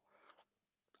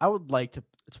 I would like to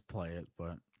play it,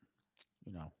 but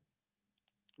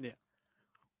Yeah.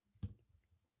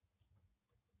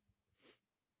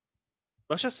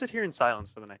 Let's just sit here in silence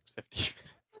for the next 50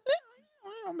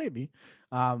 minutes. Maybe.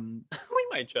 We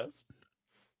might just.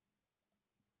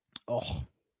 Oh.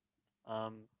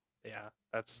 Yeah,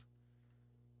 that's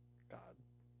God.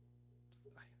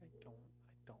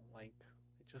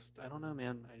 I don't know,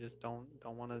 man. I just don't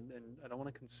want to, and I don't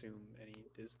want to consume any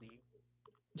Disney.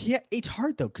 Yeah, it's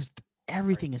hard though because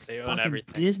everything is fucking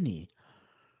Disney.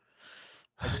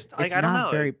 It's I don't know.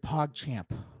 Very PogChamp.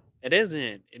 It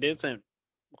isn't.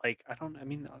 Like the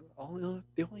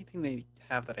only thing they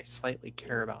have that I slightly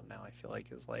care about now, I feel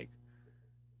like, is like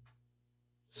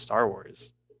Star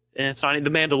Wars, and it's not the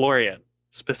Mandalorian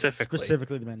specifically.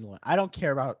 Specifically the Mandalorian. I don't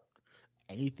care about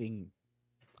anything.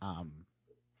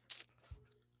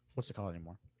 What's it called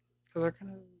anymore? Because they're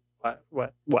kind of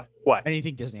what?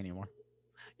 Anything Disney anymore.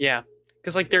 Yeah,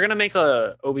 because like they're gonna make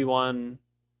a Obi-Wan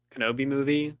Kenobi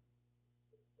movie,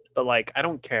 but like I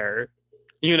don't care.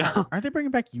 You know, Aren't they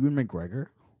bringing back Ewan McGregor?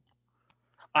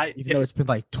 I Even though if it's been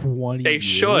like 20 they years.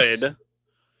 should,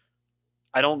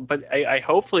 I don't. But I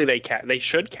hopefully they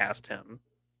should cast him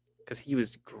because he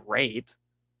was great.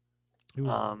 It was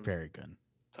Um, very good.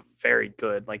 it's a very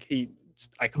good like he's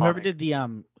Whoever iconic. did the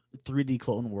 3D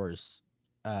Clone Wars,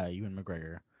 Ewan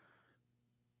McGregor.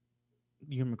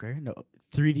 Ewan McGregor? No,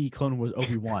 3D Clone Wars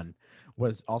Obi-Wan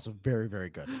was also very, very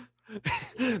good.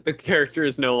 The character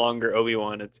is no longer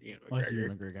Obi-Wan, it's Ian Oh, it's McGregor.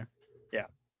 Ewan McGregor. Yeah.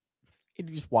 You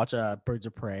just watch Birds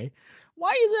of Prey. Why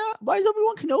is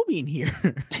Obi-Wan Kenobi in here?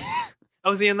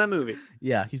 Oh, was he in that movie?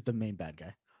 Yeah, he's the main bad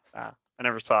guy. I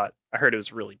never saw it. I heard it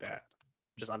was really bad.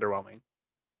 Just underwhelming.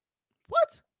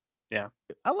 What? Yeah.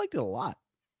 I liked it a lot.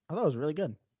 I thought it was really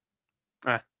good.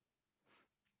 I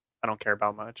don't care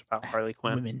about much about Harley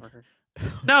Quinn. Women.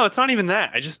 No, it's not even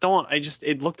that.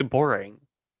 It looked boring.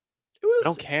 I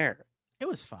don't care. It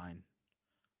was fine.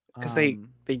 Because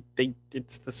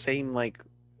it's the same, like,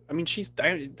 I mean,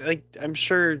 I'm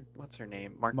sure, what's her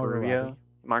name? Marco Rubio? Robbie.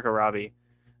 Marco Robbie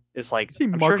is like,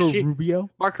 I'm Marco sure Rubio?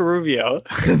 Marco Rubio.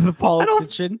 The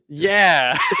politician?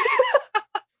 Yeah.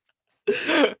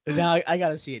 Now I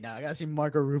gotta see it now. I gotta see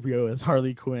Marco Rubio as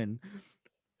Harley Quinn.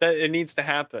 That it needs to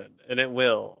happen, and it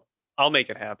will. I'll make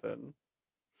it happen.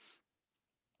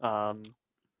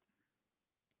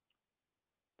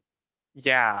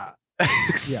 Yeah.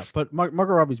 Yeah, but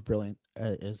Margot Robbie's brilliant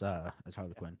as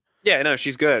Harley Quinn. Yeah, no,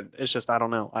 she's good. It's just I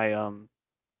don't know. I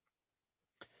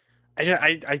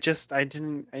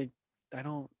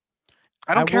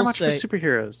don't care much for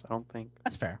superheroes. I don't think.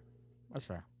 That's fair. That's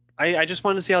fair. I just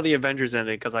wanted to see how the Avengers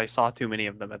ended because I saw too many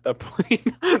of them at that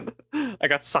point. I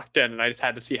got sucked in and I just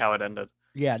had to see how it ended.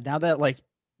 Yeah, now that like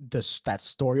that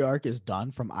story arc is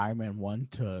done from Iron Man 1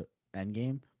 to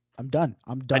Endgame, I'm done.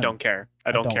 I'm done. I don't care.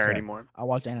 I don't care anymore. I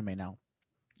watch anime now.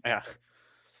 Yeah.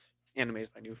 Anime is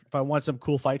my new friend. If I want some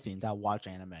cool fight scenes, I'll watch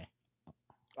anime.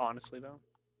 Honestly though.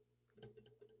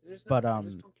 But I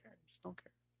just don't care. Just don't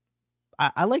care.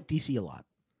 I like DC a lot.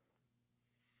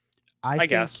 I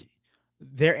guess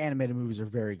their animated movies are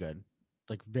very good.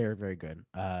 Like very, very good.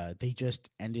 They just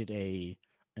ended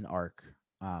an arc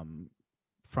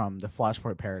from the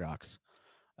Flashpoint Paradox,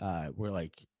 where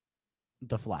like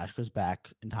the Flash goes back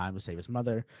in time to save his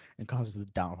mother and causes the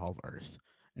downfall of Earth.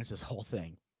 And it's this whole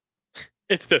thing.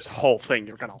 It's this whole thing.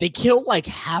 They kill like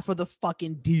half of the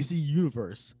fucking DC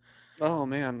universe. Oh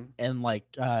man. And like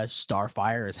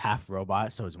Starfire is half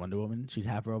robot, so is Wonder Woman. She's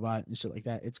half robot and shit like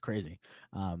that. It's crazy.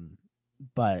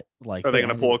 But like, are they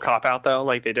gonna pull a cop out though,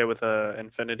 like they did with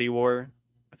Infinity War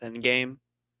with Endgame?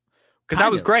 Because that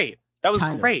was great. That was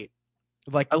great.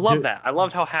 Like I love that. I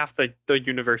loved how half the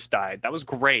universe died. That was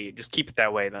great. Just keep it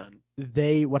that way then.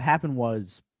 What happened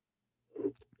was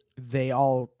they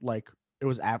all like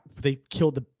they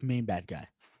killed the main bad guy.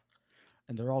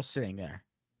 And they're all sitting there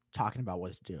talking about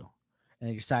what to do. And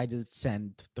they decided to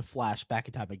send the Flash back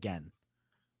in time again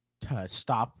to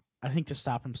stop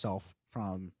himself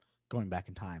from going back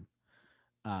in time.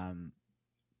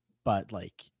 But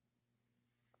like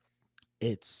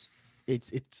it's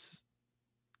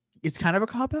kind of a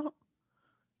cop out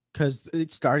because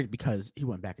it started because he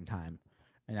went back in time,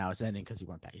 and now it's ending because he's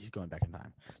going back in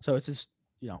time. So it's just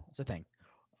it's a thing.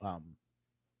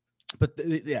 But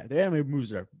the anime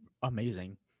movies are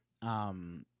amazing.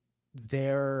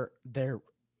 Their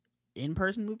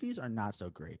in-person movies are not so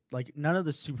great. Like none of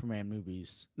the Superman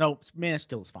movies. No, Man of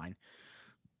Steel is fine.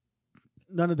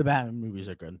 None of the Batman movies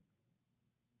are good.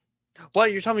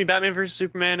 What, you're telling me Batman vs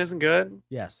Superman isn't good?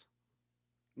 Yes.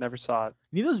 Never saw it.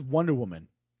 Neither is Wonder Woman.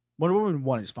 Wonder Woman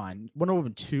 1 is fine. Wonder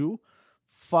Woman 2,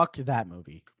 fuck that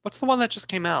movie. What's the one that just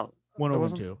came out? Wonder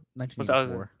Woman 2,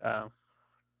 1984.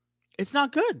 It's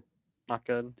not good. Not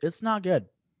good? It's not good.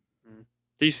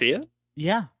 Do you see it?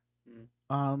 Yeah.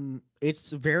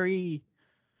 It's very...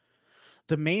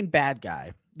 The main bad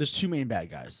guy... There's two main bad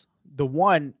guys. The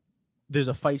one, there's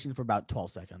a fight scene for about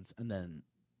 12 seconds, and then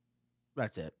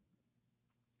that's it.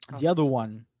 The other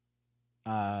one,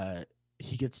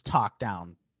 he gets talked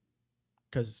down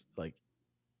because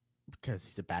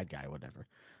he's a bad guy or whatever.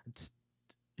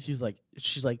 She's like,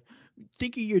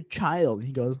 think of your child. And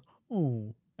he goes,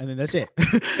 oh, and then that's it.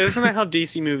 Isn't that how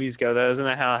DC movies go, though? Isn't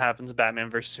that how it happens in Batman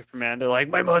vs Superman? They're like,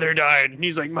 my mother died. And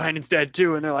he's like, mine is dead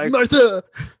too. And they're like, Martha!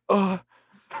 Oh,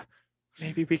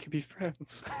 maybe we could be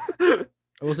friends. I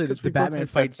will say the Batman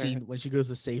fight scene when she goes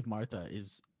to save Martha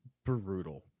is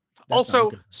brutal.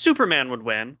 Also, Superman would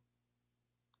win.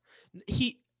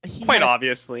 He quite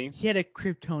obviously. He had a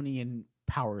Kryptonian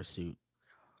power suit.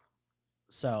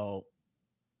 So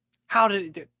how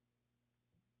did it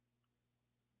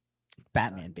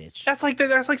Batman, bitch. That's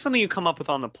like something you come up with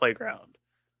on the playground.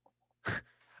 We're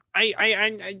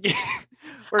I'm gonna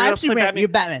play Superman. Batman. You're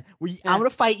Batman. I'm Yeah. gonna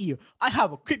fight you. I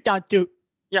have a Krypton suit.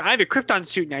 Yeah, I have a Krypton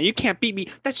suit now. You can't beat me.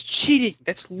 That's cheating.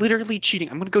 That's literally cheating.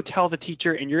 I'm gonna go tell the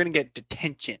teacher, and you're gonna get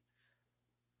detention.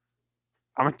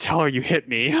 I'm gonna tell her you hit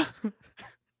me.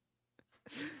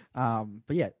 But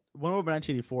yeah, Wonder Woman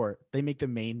 1984. They make the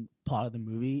main plot of the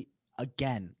movie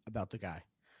again about the guy,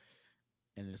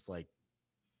 and it's like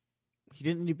he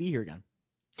didn't need to be here again.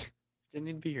 Didn't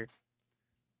need to be here.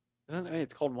 Isn't it?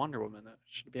 It's called Wonder Woman. Though. It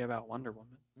should be about Wonder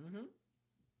Woman. Mm-hmm.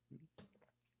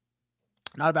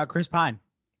 Not about Chris Pine.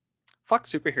 Fuck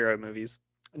superhero movies.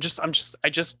 I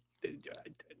just.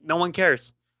 No one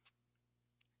cares.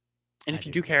 And if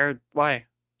you do care, why?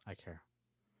 I care.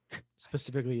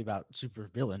 Specifically about super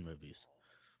villain movies.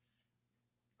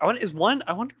 I wonder if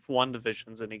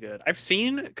WandaVision's any good. I've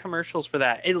seen commercials for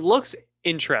that. It looks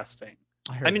interesting.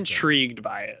 I'm intrigued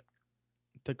by it.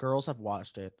 The girls have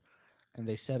watched it, and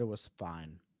they said it was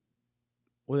fine.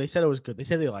 Well, they said it was good. They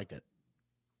said they liked it,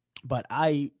 but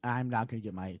I'm not going to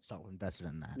get myself invested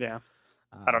in that. Yeah,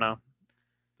 I don't know.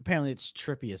 Apparently, it's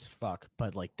trippy as fuck,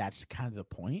 but like that's kind of the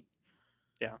point.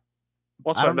 Yeah.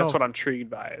 Well, that's what I'm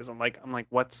intrigued by. Is I'm like,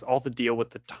 what's all the deal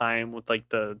with the time, with like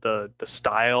the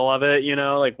style of it? You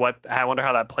know, like what? I wonder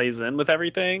how that plays in with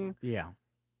everything. Yeah.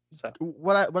 So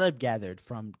what I've gathered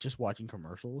from just watching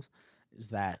commercials is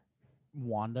that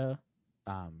Wanda,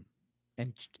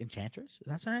 Enchantress, is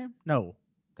that her name? No,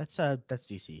 that's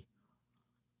DC.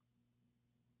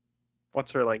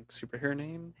 what's her like superhero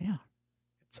name? Yeah,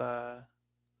 It's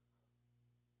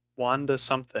Wanda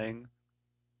something.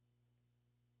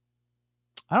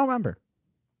 I don't remember.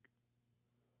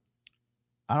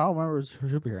 I don't remember her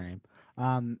superhero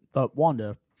name. But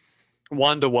Wanda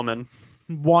Woman.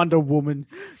 Wanda Woman.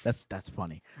 That's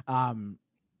funny.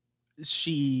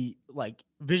 She like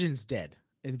Vision's dead,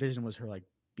 and Vision was her like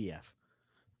BF.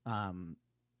 And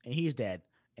he's dead,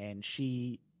 and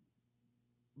she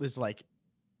is like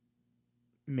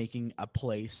making a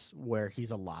place where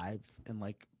he's alive and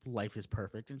like life is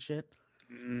perfect and shit,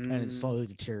 and it's slowly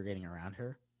deteriorating around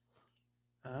her.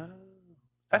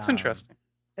 That's interesting.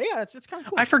 Yeah, it's kind of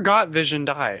cool. I forgot Vision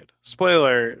died.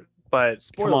 Spoiler, but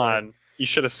Spoiler. Come on, you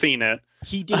should have seen it.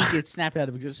 He didn't get snapped out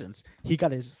of existence. He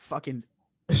got his fucking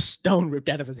stone ripped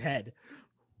out of his head.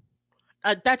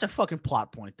 That's a fucking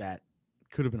plot point that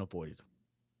could have been avoided.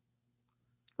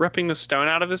 Ripping the stone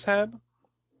out of his head?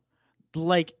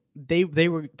 Like they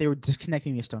were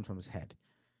disconnecting the stone from his head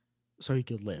so he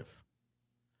could live.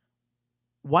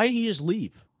 Why didn't he just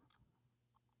leave?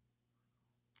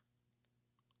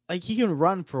 Like he can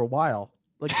run for a while.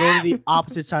 Like go to the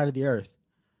opposite side of the earth.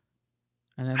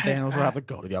 And then Thanos will have to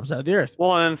go to the opposite side of the earth.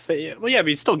 Well, but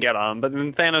he'd still get on. But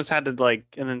then Thanos had to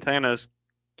and then Thanos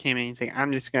came in and saying,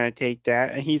 "I'm just gonna take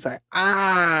that," and he's like,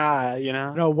 you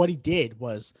know. No, what he did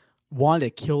was Wanda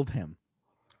killed him,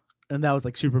 and that was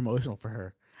like super emotional for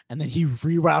her. And then he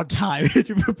rewound time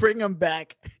to bring him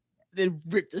back, then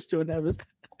rip the stone out of his.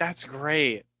 That's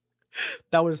great.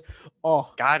 That was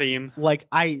got him. Like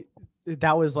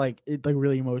that was like a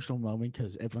really emotional moment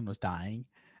because everyone was dying.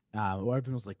 Or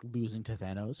everyone was like losing to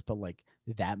Thanos, but like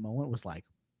that moment was like,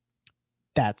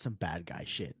 that's some bad guy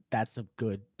shit. That's some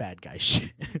good bad guy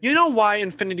shit. You know why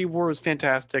Infinity War was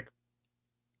fantastic?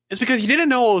 It's because you didn't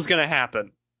know what was gonna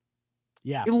happen.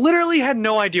 Yeah, you literally had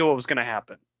no idea what was gonna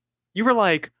happen. You were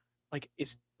like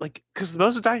it's like because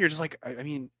most of the time you're just like, I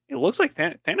mean, it looks like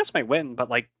Thanos might win, but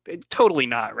like totally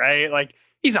not, right? Like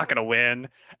he's not gonna win,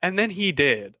 and then he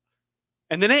did,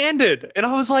 and then it ended, and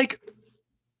I was like.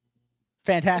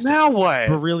 Fantastic. Now what?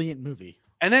 Brilliant movie.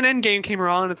 And then Endgame came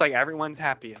around and it's like everyone's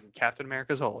happy and Captain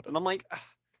America's old. And I'm like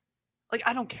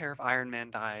I don't care if Iron Man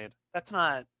died. That's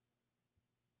not.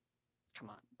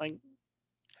 Come on. Like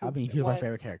I mean, he's my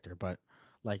favorite character, but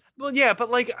like well, yeah,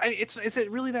 but like is it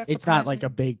really that surprising? It's not like a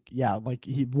big like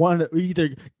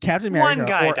either Captain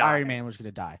America or Iron Man was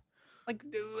gonna die. Like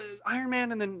Iron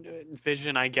Man and then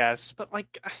Vision, I guess. But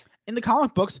like in the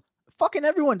comic books, fucking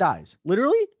everyone dies.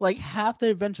 Literally, like half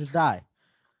the Avengers die.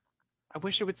 I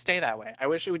wish it would stay that way. I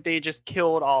wish they just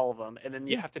killed all of them, and then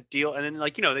you have to deal. And then,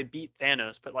 like they beat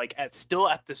Thanos, but like still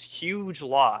at this huge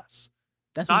loss.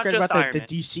 That's what's great about the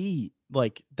DC,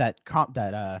 like that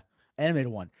animated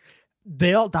one.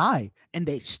 They all die and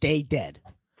they stay dead.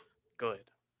 Good,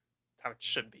 that's how it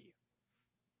should be.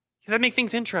 Because that make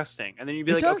things interesting, and then you'd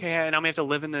be like, okay, now we have to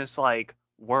live in this like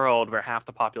world where half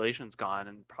the population's gone,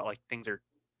 and probably like, things are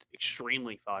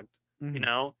extremely fucked. Mm-hmm. You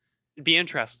know, it'd be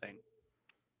interesting.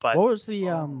 But what was the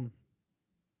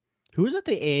who was at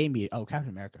the AA meet? Oh, Captain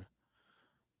America.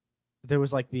 There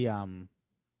was like the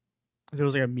there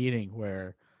was like a meeting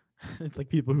where it's like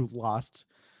people who lost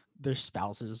their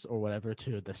spouses or whatever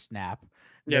to the snap.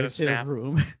 Yeah, They the sit in a snap.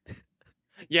 room.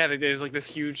 Yeah, there's like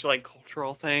this huge like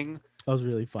cultural thing. That was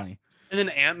really funny. And then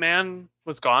Ant-Man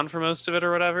was gone for most of it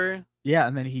or whatever. Yeah,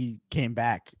 and then he came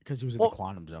back because he was in the Well,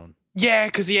 quantum zone. yeah,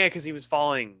 cause he was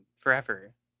falling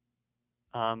forever.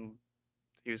 Um,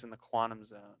 he was in the quantum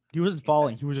zone. He wasn't Came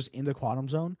falling. back. He was just in the quantum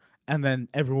zone, and then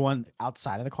everyone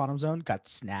outside of the quantum zone got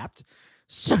snapped.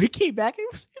 So he came back and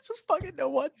it was fucking no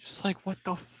one. Just like, what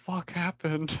the fuck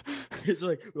happened? He's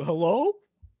like, "Hello."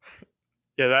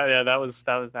 That was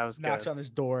Knocks good. on his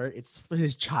door. It's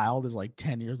his child is like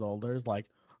 10 years older. It's like,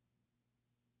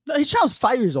 no, his child's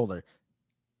 5 years older.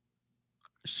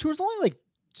 She was only like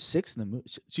 6 in the movie.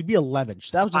 She'd be 11.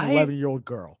 That was an I 11-year-old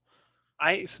girl.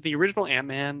 so the original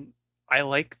Ant-Man, I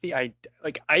like the idea.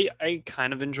 Like I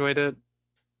kind of enjoyed it.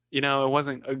 You know, it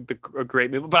wasn't a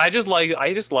great movie, but I just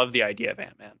love the idea of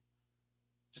Ant-Man.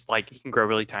 Just like he can grow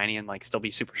really tiny and like still be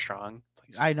super strong.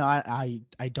 It's like, I know.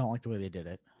 I don't like the way they did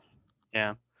it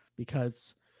yeah,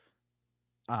 because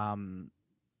um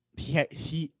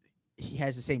he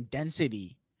has the same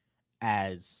density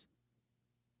as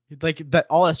like that.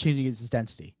 All that's changing is his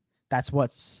density. That's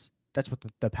what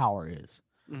the power is.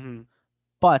 hmm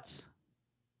But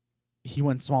he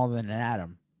went smaller than an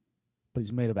atom, but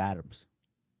he's made of atoms.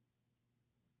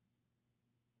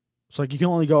 So like you can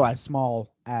only go as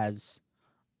small as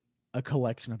a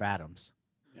collection of atoms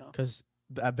yeah. because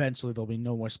eventually there'll be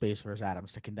no more space for his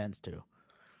atoms to condense to.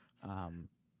 Um,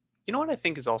 You know what I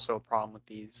think is also a problem with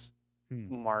these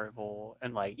hmm. Marvel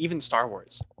and like even Star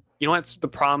Wars. You know what's the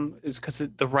problem is because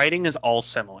the writing is all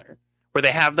similar, where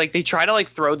they have like they try to like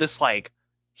throw this like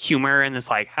humor and this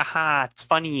like haha it's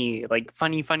funny like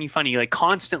funny like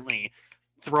constantly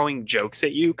throwing jokes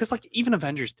at you because like even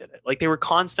Avengers did it like they were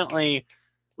constantly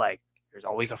like there's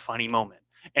always a funny moment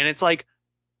and it's like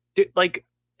like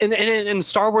and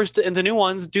Star Wars and the new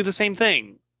ones do the same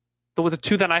thing. The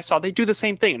two that I saw they do the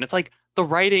same thing and it's like the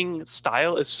writing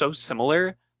style is so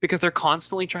similar because they're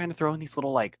constantly trying to throw in these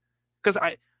little like because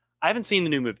I haven't seen the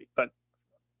new movie but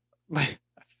my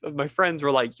my friends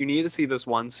were like you need to see this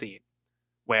one scene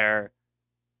where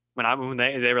when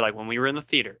they were like when we were in the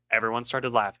theater everyone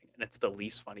started laughing and it's the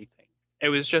least funny thing. It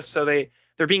was just so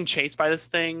they're being chased by this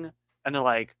thing and they're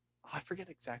like oh, I forget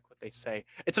exactly what they say.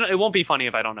 It won't be funny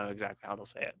if I don't know exactly how to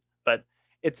say it but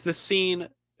it's the scene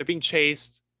they're being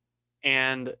chased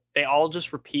and they all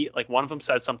just repeat like one of them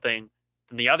says something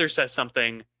then the other says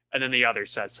something and then the other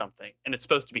says something and it's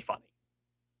supposed to be funny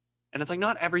and it's like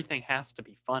not everything has to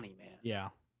be funny man. Yeah,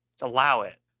 Just allow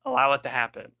it to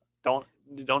happen. Don't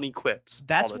eat quips all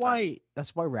that's the time.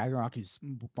 why Ragnarok is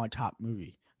my top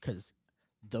movie because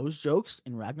those jokes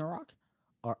in Ragnarok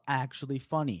are actually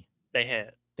funny. They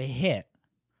hit. They hit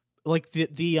like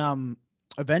the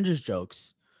Avengers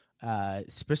jokes.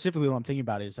 Specifically, what I'm thinking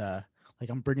about is like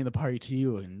I'm bringing the party to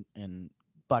you, and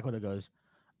Black Widow goes,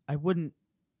 I wouldn't.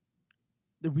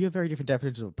 We have very different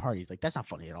definitions of a party. Like that's not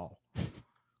funny at all.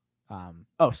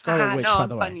 Oh, Scarlet Witch, No, by I'm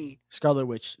the way. funny. Scarlet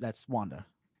Witch, that's Wanda.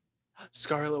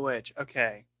 Scarlet Witch.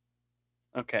 Okay.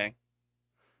 Okay.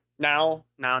 Now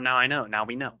I know. Now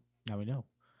we know. Now we know.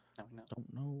 Now we know.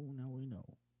 Don't know. Now we know.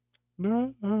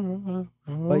 No.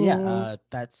 But yeah,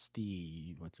 that's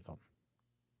the what's it called?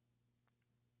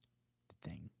 The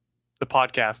thing. The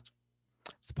podcast.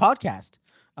 It's the podcast.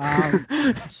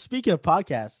 Speaking of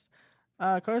podcasts,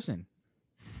 Carson,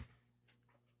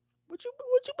 what you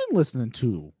been listening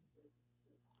to?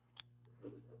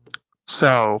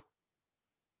 So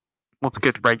let's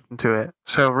get right into it.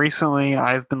 So recently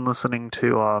I've been listening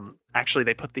to actually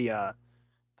they put the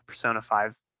Persona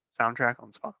 5 soundtrack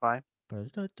on Spotify.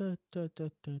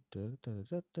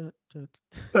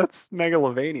 That's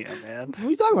Megalovania, man. What are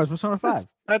you talking about? It's Persona 5.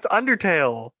 That's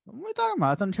Undertale. What are you talking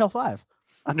about? It's Undertale 5.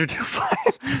 Undertale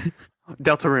 5.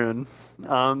 Deltarune.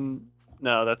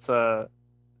 No, that's I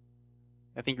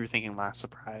think you're thinking Last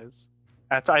Surprise.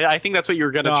 I think that's what you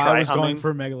were gonna try I was humming. going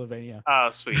for Megalovania. Oh,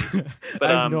 sweet.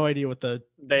 But I have no idea what the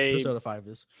they Persona 5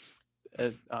 is.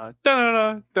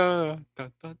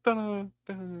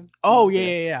 Oh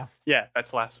yeah. Yeah,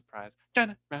 that's Last Surprise.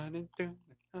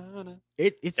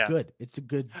 It's Yeah. good. It's a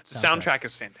good The soundtrack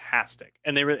is fantastic,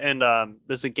 and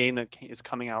there's a game that is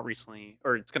coming out recently,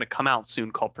 or it's going to come out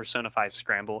soon, called Persona 5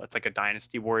 Scramble. It's like a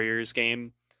Dynasty Warriors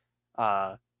game,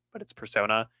 but it's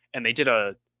Persona, and they did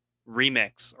a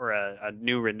remix or a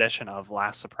new rendition of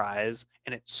Last Surprise,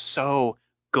 and it's so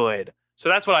good. So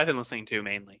that's what I've been listening to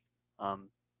mainly,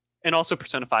 and also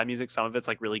Persona 5 music. Some of it's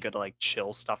like really good, like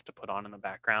chill stuff to put on in the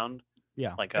background.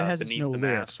 Yeah, Like it has Beneath no the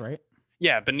lyrics, Mask. right?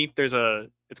 Yeah,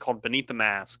 it's called Beneath the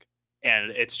Mask,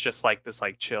 and it's just like this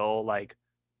like chill, like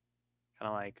kind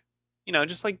of like,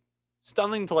 just like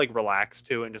something to like relax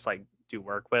to and just like do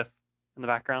work with in the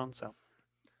background. So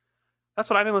that's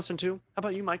what I've been listening to. How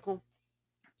about you, Michael?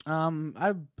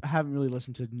 I haven't really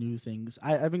listened to new things.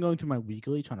 I've been going through my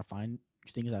weekly trying to find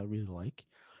things I really like.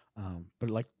 But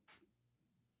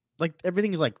like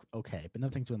everything is like okay, but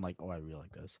nothing's been like, oh, I really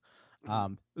like this.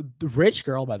 The Rich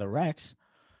Girl by the Rex,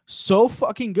 so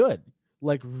fucking good.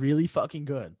 Like really fucking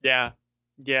good. Yeah,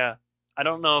 yeah. I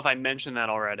don't know if I mentioned that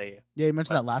already, Yeah, you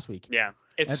mentioned but that last week. yeah,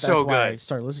 it's That's so why I good.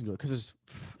 started listening to it because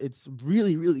it's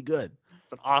really really good.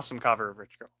 It's an awesome cover of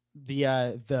Rich Girl.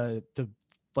 The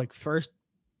like first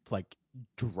like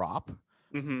drop,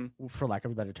 Mm-hmm. for lack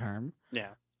of a better term, Yeah,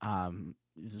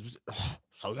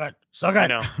 so good, so I good.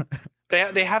 know.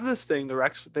 They have this thing, the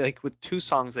Rex, like with two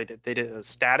songs they did a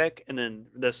Static and then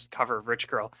this cover of Rich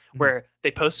Girl, Mhm. where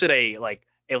they posted a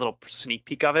little sneak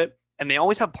peek of it, and they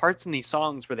always have parts in these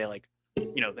songs where they like, they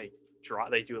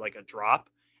do like a drop,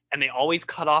 and they always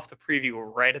cut off the preview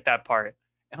right at that part,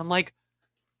 and I'm like,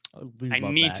 We I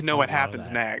love need to that. know I what love happens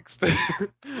that. next.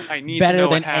 I need to Better know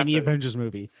what than any happens. Avengers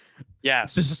movie. The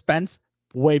Yes, suspense,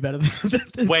 way better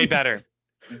than way better.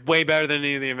 Way better than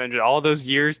any of the Avengers. All those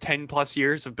years, 10 plus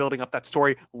years of building up that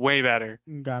story, way better.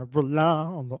 Gotta rely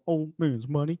on the old man's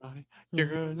money. You're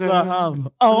Rely on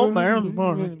the old man's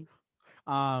money.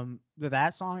 gonna-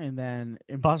 That song and then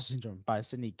Imposter Syndrome by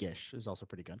Sydney Gish is also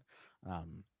pretty good.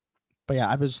 But yeah,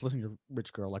 I've been just listening to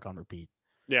Rich Girl like on repeat.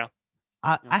 Yeah.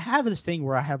 I have this thing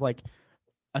where I have like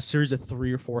a series of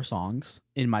 3 or 4 songs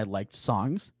in my liked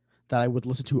songs that I would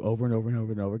listen to over and over and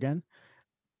over and over again.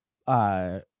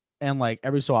 And like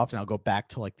every so often I'll go back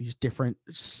to like these different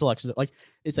selections. Like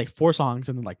it's like 4 songs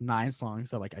and then like 9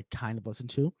 songs that like I kind of listen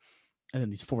to, and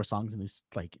then these 4 songs and these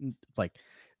like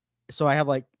so I have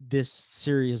like this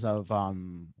series of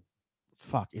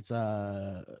it's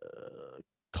a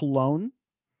Cologne.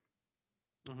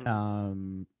 Mhm.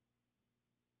 Um,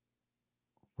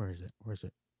 where is it? Where is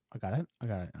it? I got it. I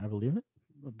got it. I believe it.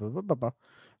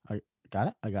 I got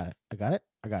it. I got it. I got it.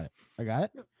 I got it. I got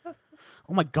it.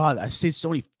 Oh my god! I say so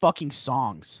many fucking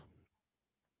songs.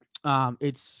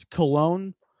 It's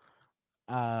Cologne,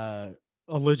 A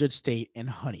Legit State, and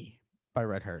Honey by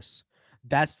Red Hearse.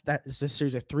 That is a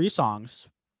series of 3 songs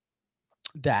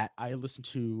that I listen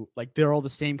to. Like they're all the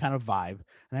same kind of vibe,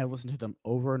 and I listen to them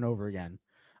over and over again.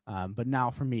 But now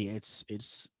for me,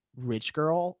 it's Rich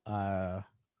Girl,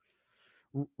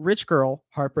 Rich Girl,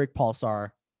 Heartbreak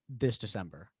Pulsar this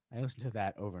December. I listen to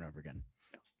that over and over again.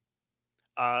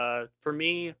 For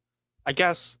me, I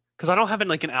guess because I don't have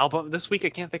like an album this week, I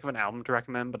can't think of an album to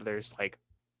recommend, but there's like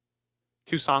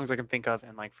 2 songs I can think of,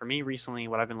 and like for me recently,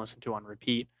 what I've been listening to on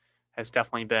repeat has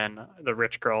definitely been the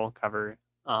Rich Girl cover,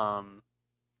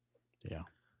 Yeah.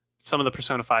 some of the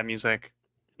Persona 5 music,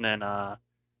 and then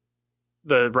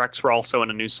the Rex were also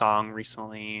in a new song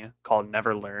recently called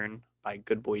 "Never Learn" by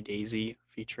Good Boy Daisy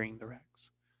featuring the Rex,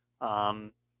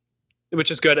 um, which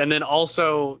is good. And then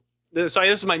also, sorry,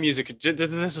 this is my music.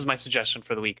 This is my suggestion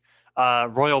for the week.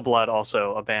 Royal Blood,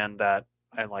 also a band that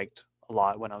I liked a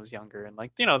lot when I was younger, and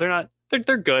like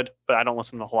they're good, but I don't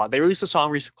listen to them a whole lot. They released a song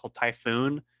recently called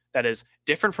Typhoon that is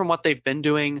different from what they've been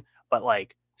doing, but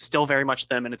like still very much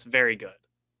them, and it's very good.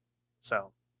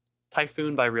 So,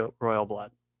 Typhoon by Royal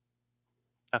Blood.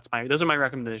 Those are my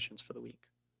recommendations for the week.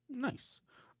 Nice.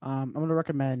 I'm gonna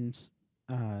recommend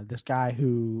this guy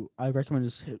who I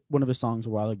recommended one of his songs a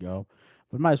while ago,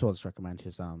 but might as well just recommend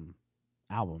his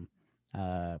album,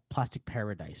 "Plastic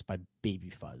Paradise" by Baby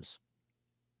Fuzz.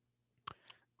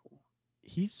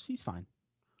 He's fine.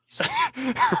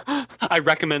 I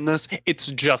recommend this. It's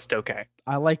just okay.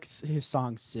 I like his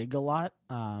song "Sig" a lot,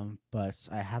 but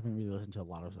I haven't really listened to a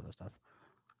lot of his other stuff.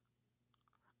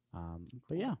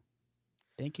 But yeah,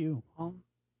 thank you. Well,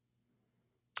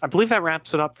 I believe that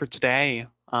wraps it up for today.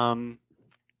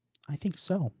 I think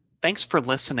so. Thanks for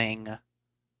listening.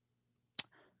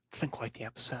 It's been quite the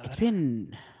episode. It's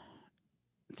been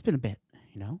a bit,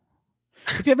 you know.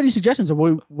 If you have any suggestions of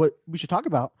what we should talk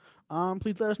about,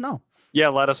 please let us know. Yeah,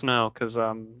 let us know because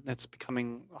it's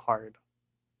becoming hard.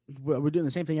 We're doing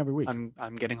the same thing every week.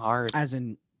 I'm getting hard. As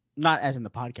in, not as in the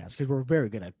podcast, because we're very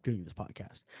good at doing this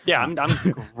podcast. Yeah, I'm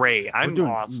great. We're I'm doing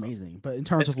awesome. amazing. But in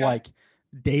terms This of guy. like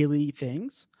daily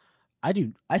things,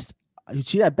 you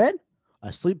see that bed? I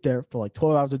sleep there for like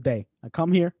 12 hours a day. I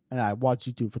come here and I watch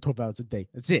YouTube for 12 hours a day.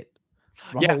 That's it.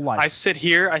 My Yeah, whole life. I sit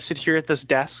here at this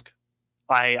desk.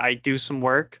 I do some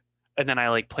work and then I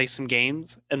like play some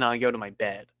games and then I go to my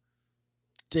bed.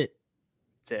 That's it.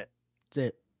 That's it. That's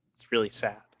it. It's really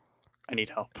sad. I need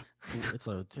help. It's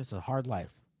a hard life.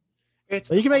 But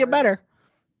you can make it better.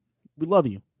 We love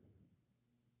you.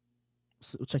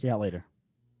 We'll check you out later.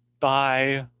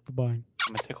 Bye. Bye bye. I'm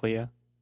gonna tickle you.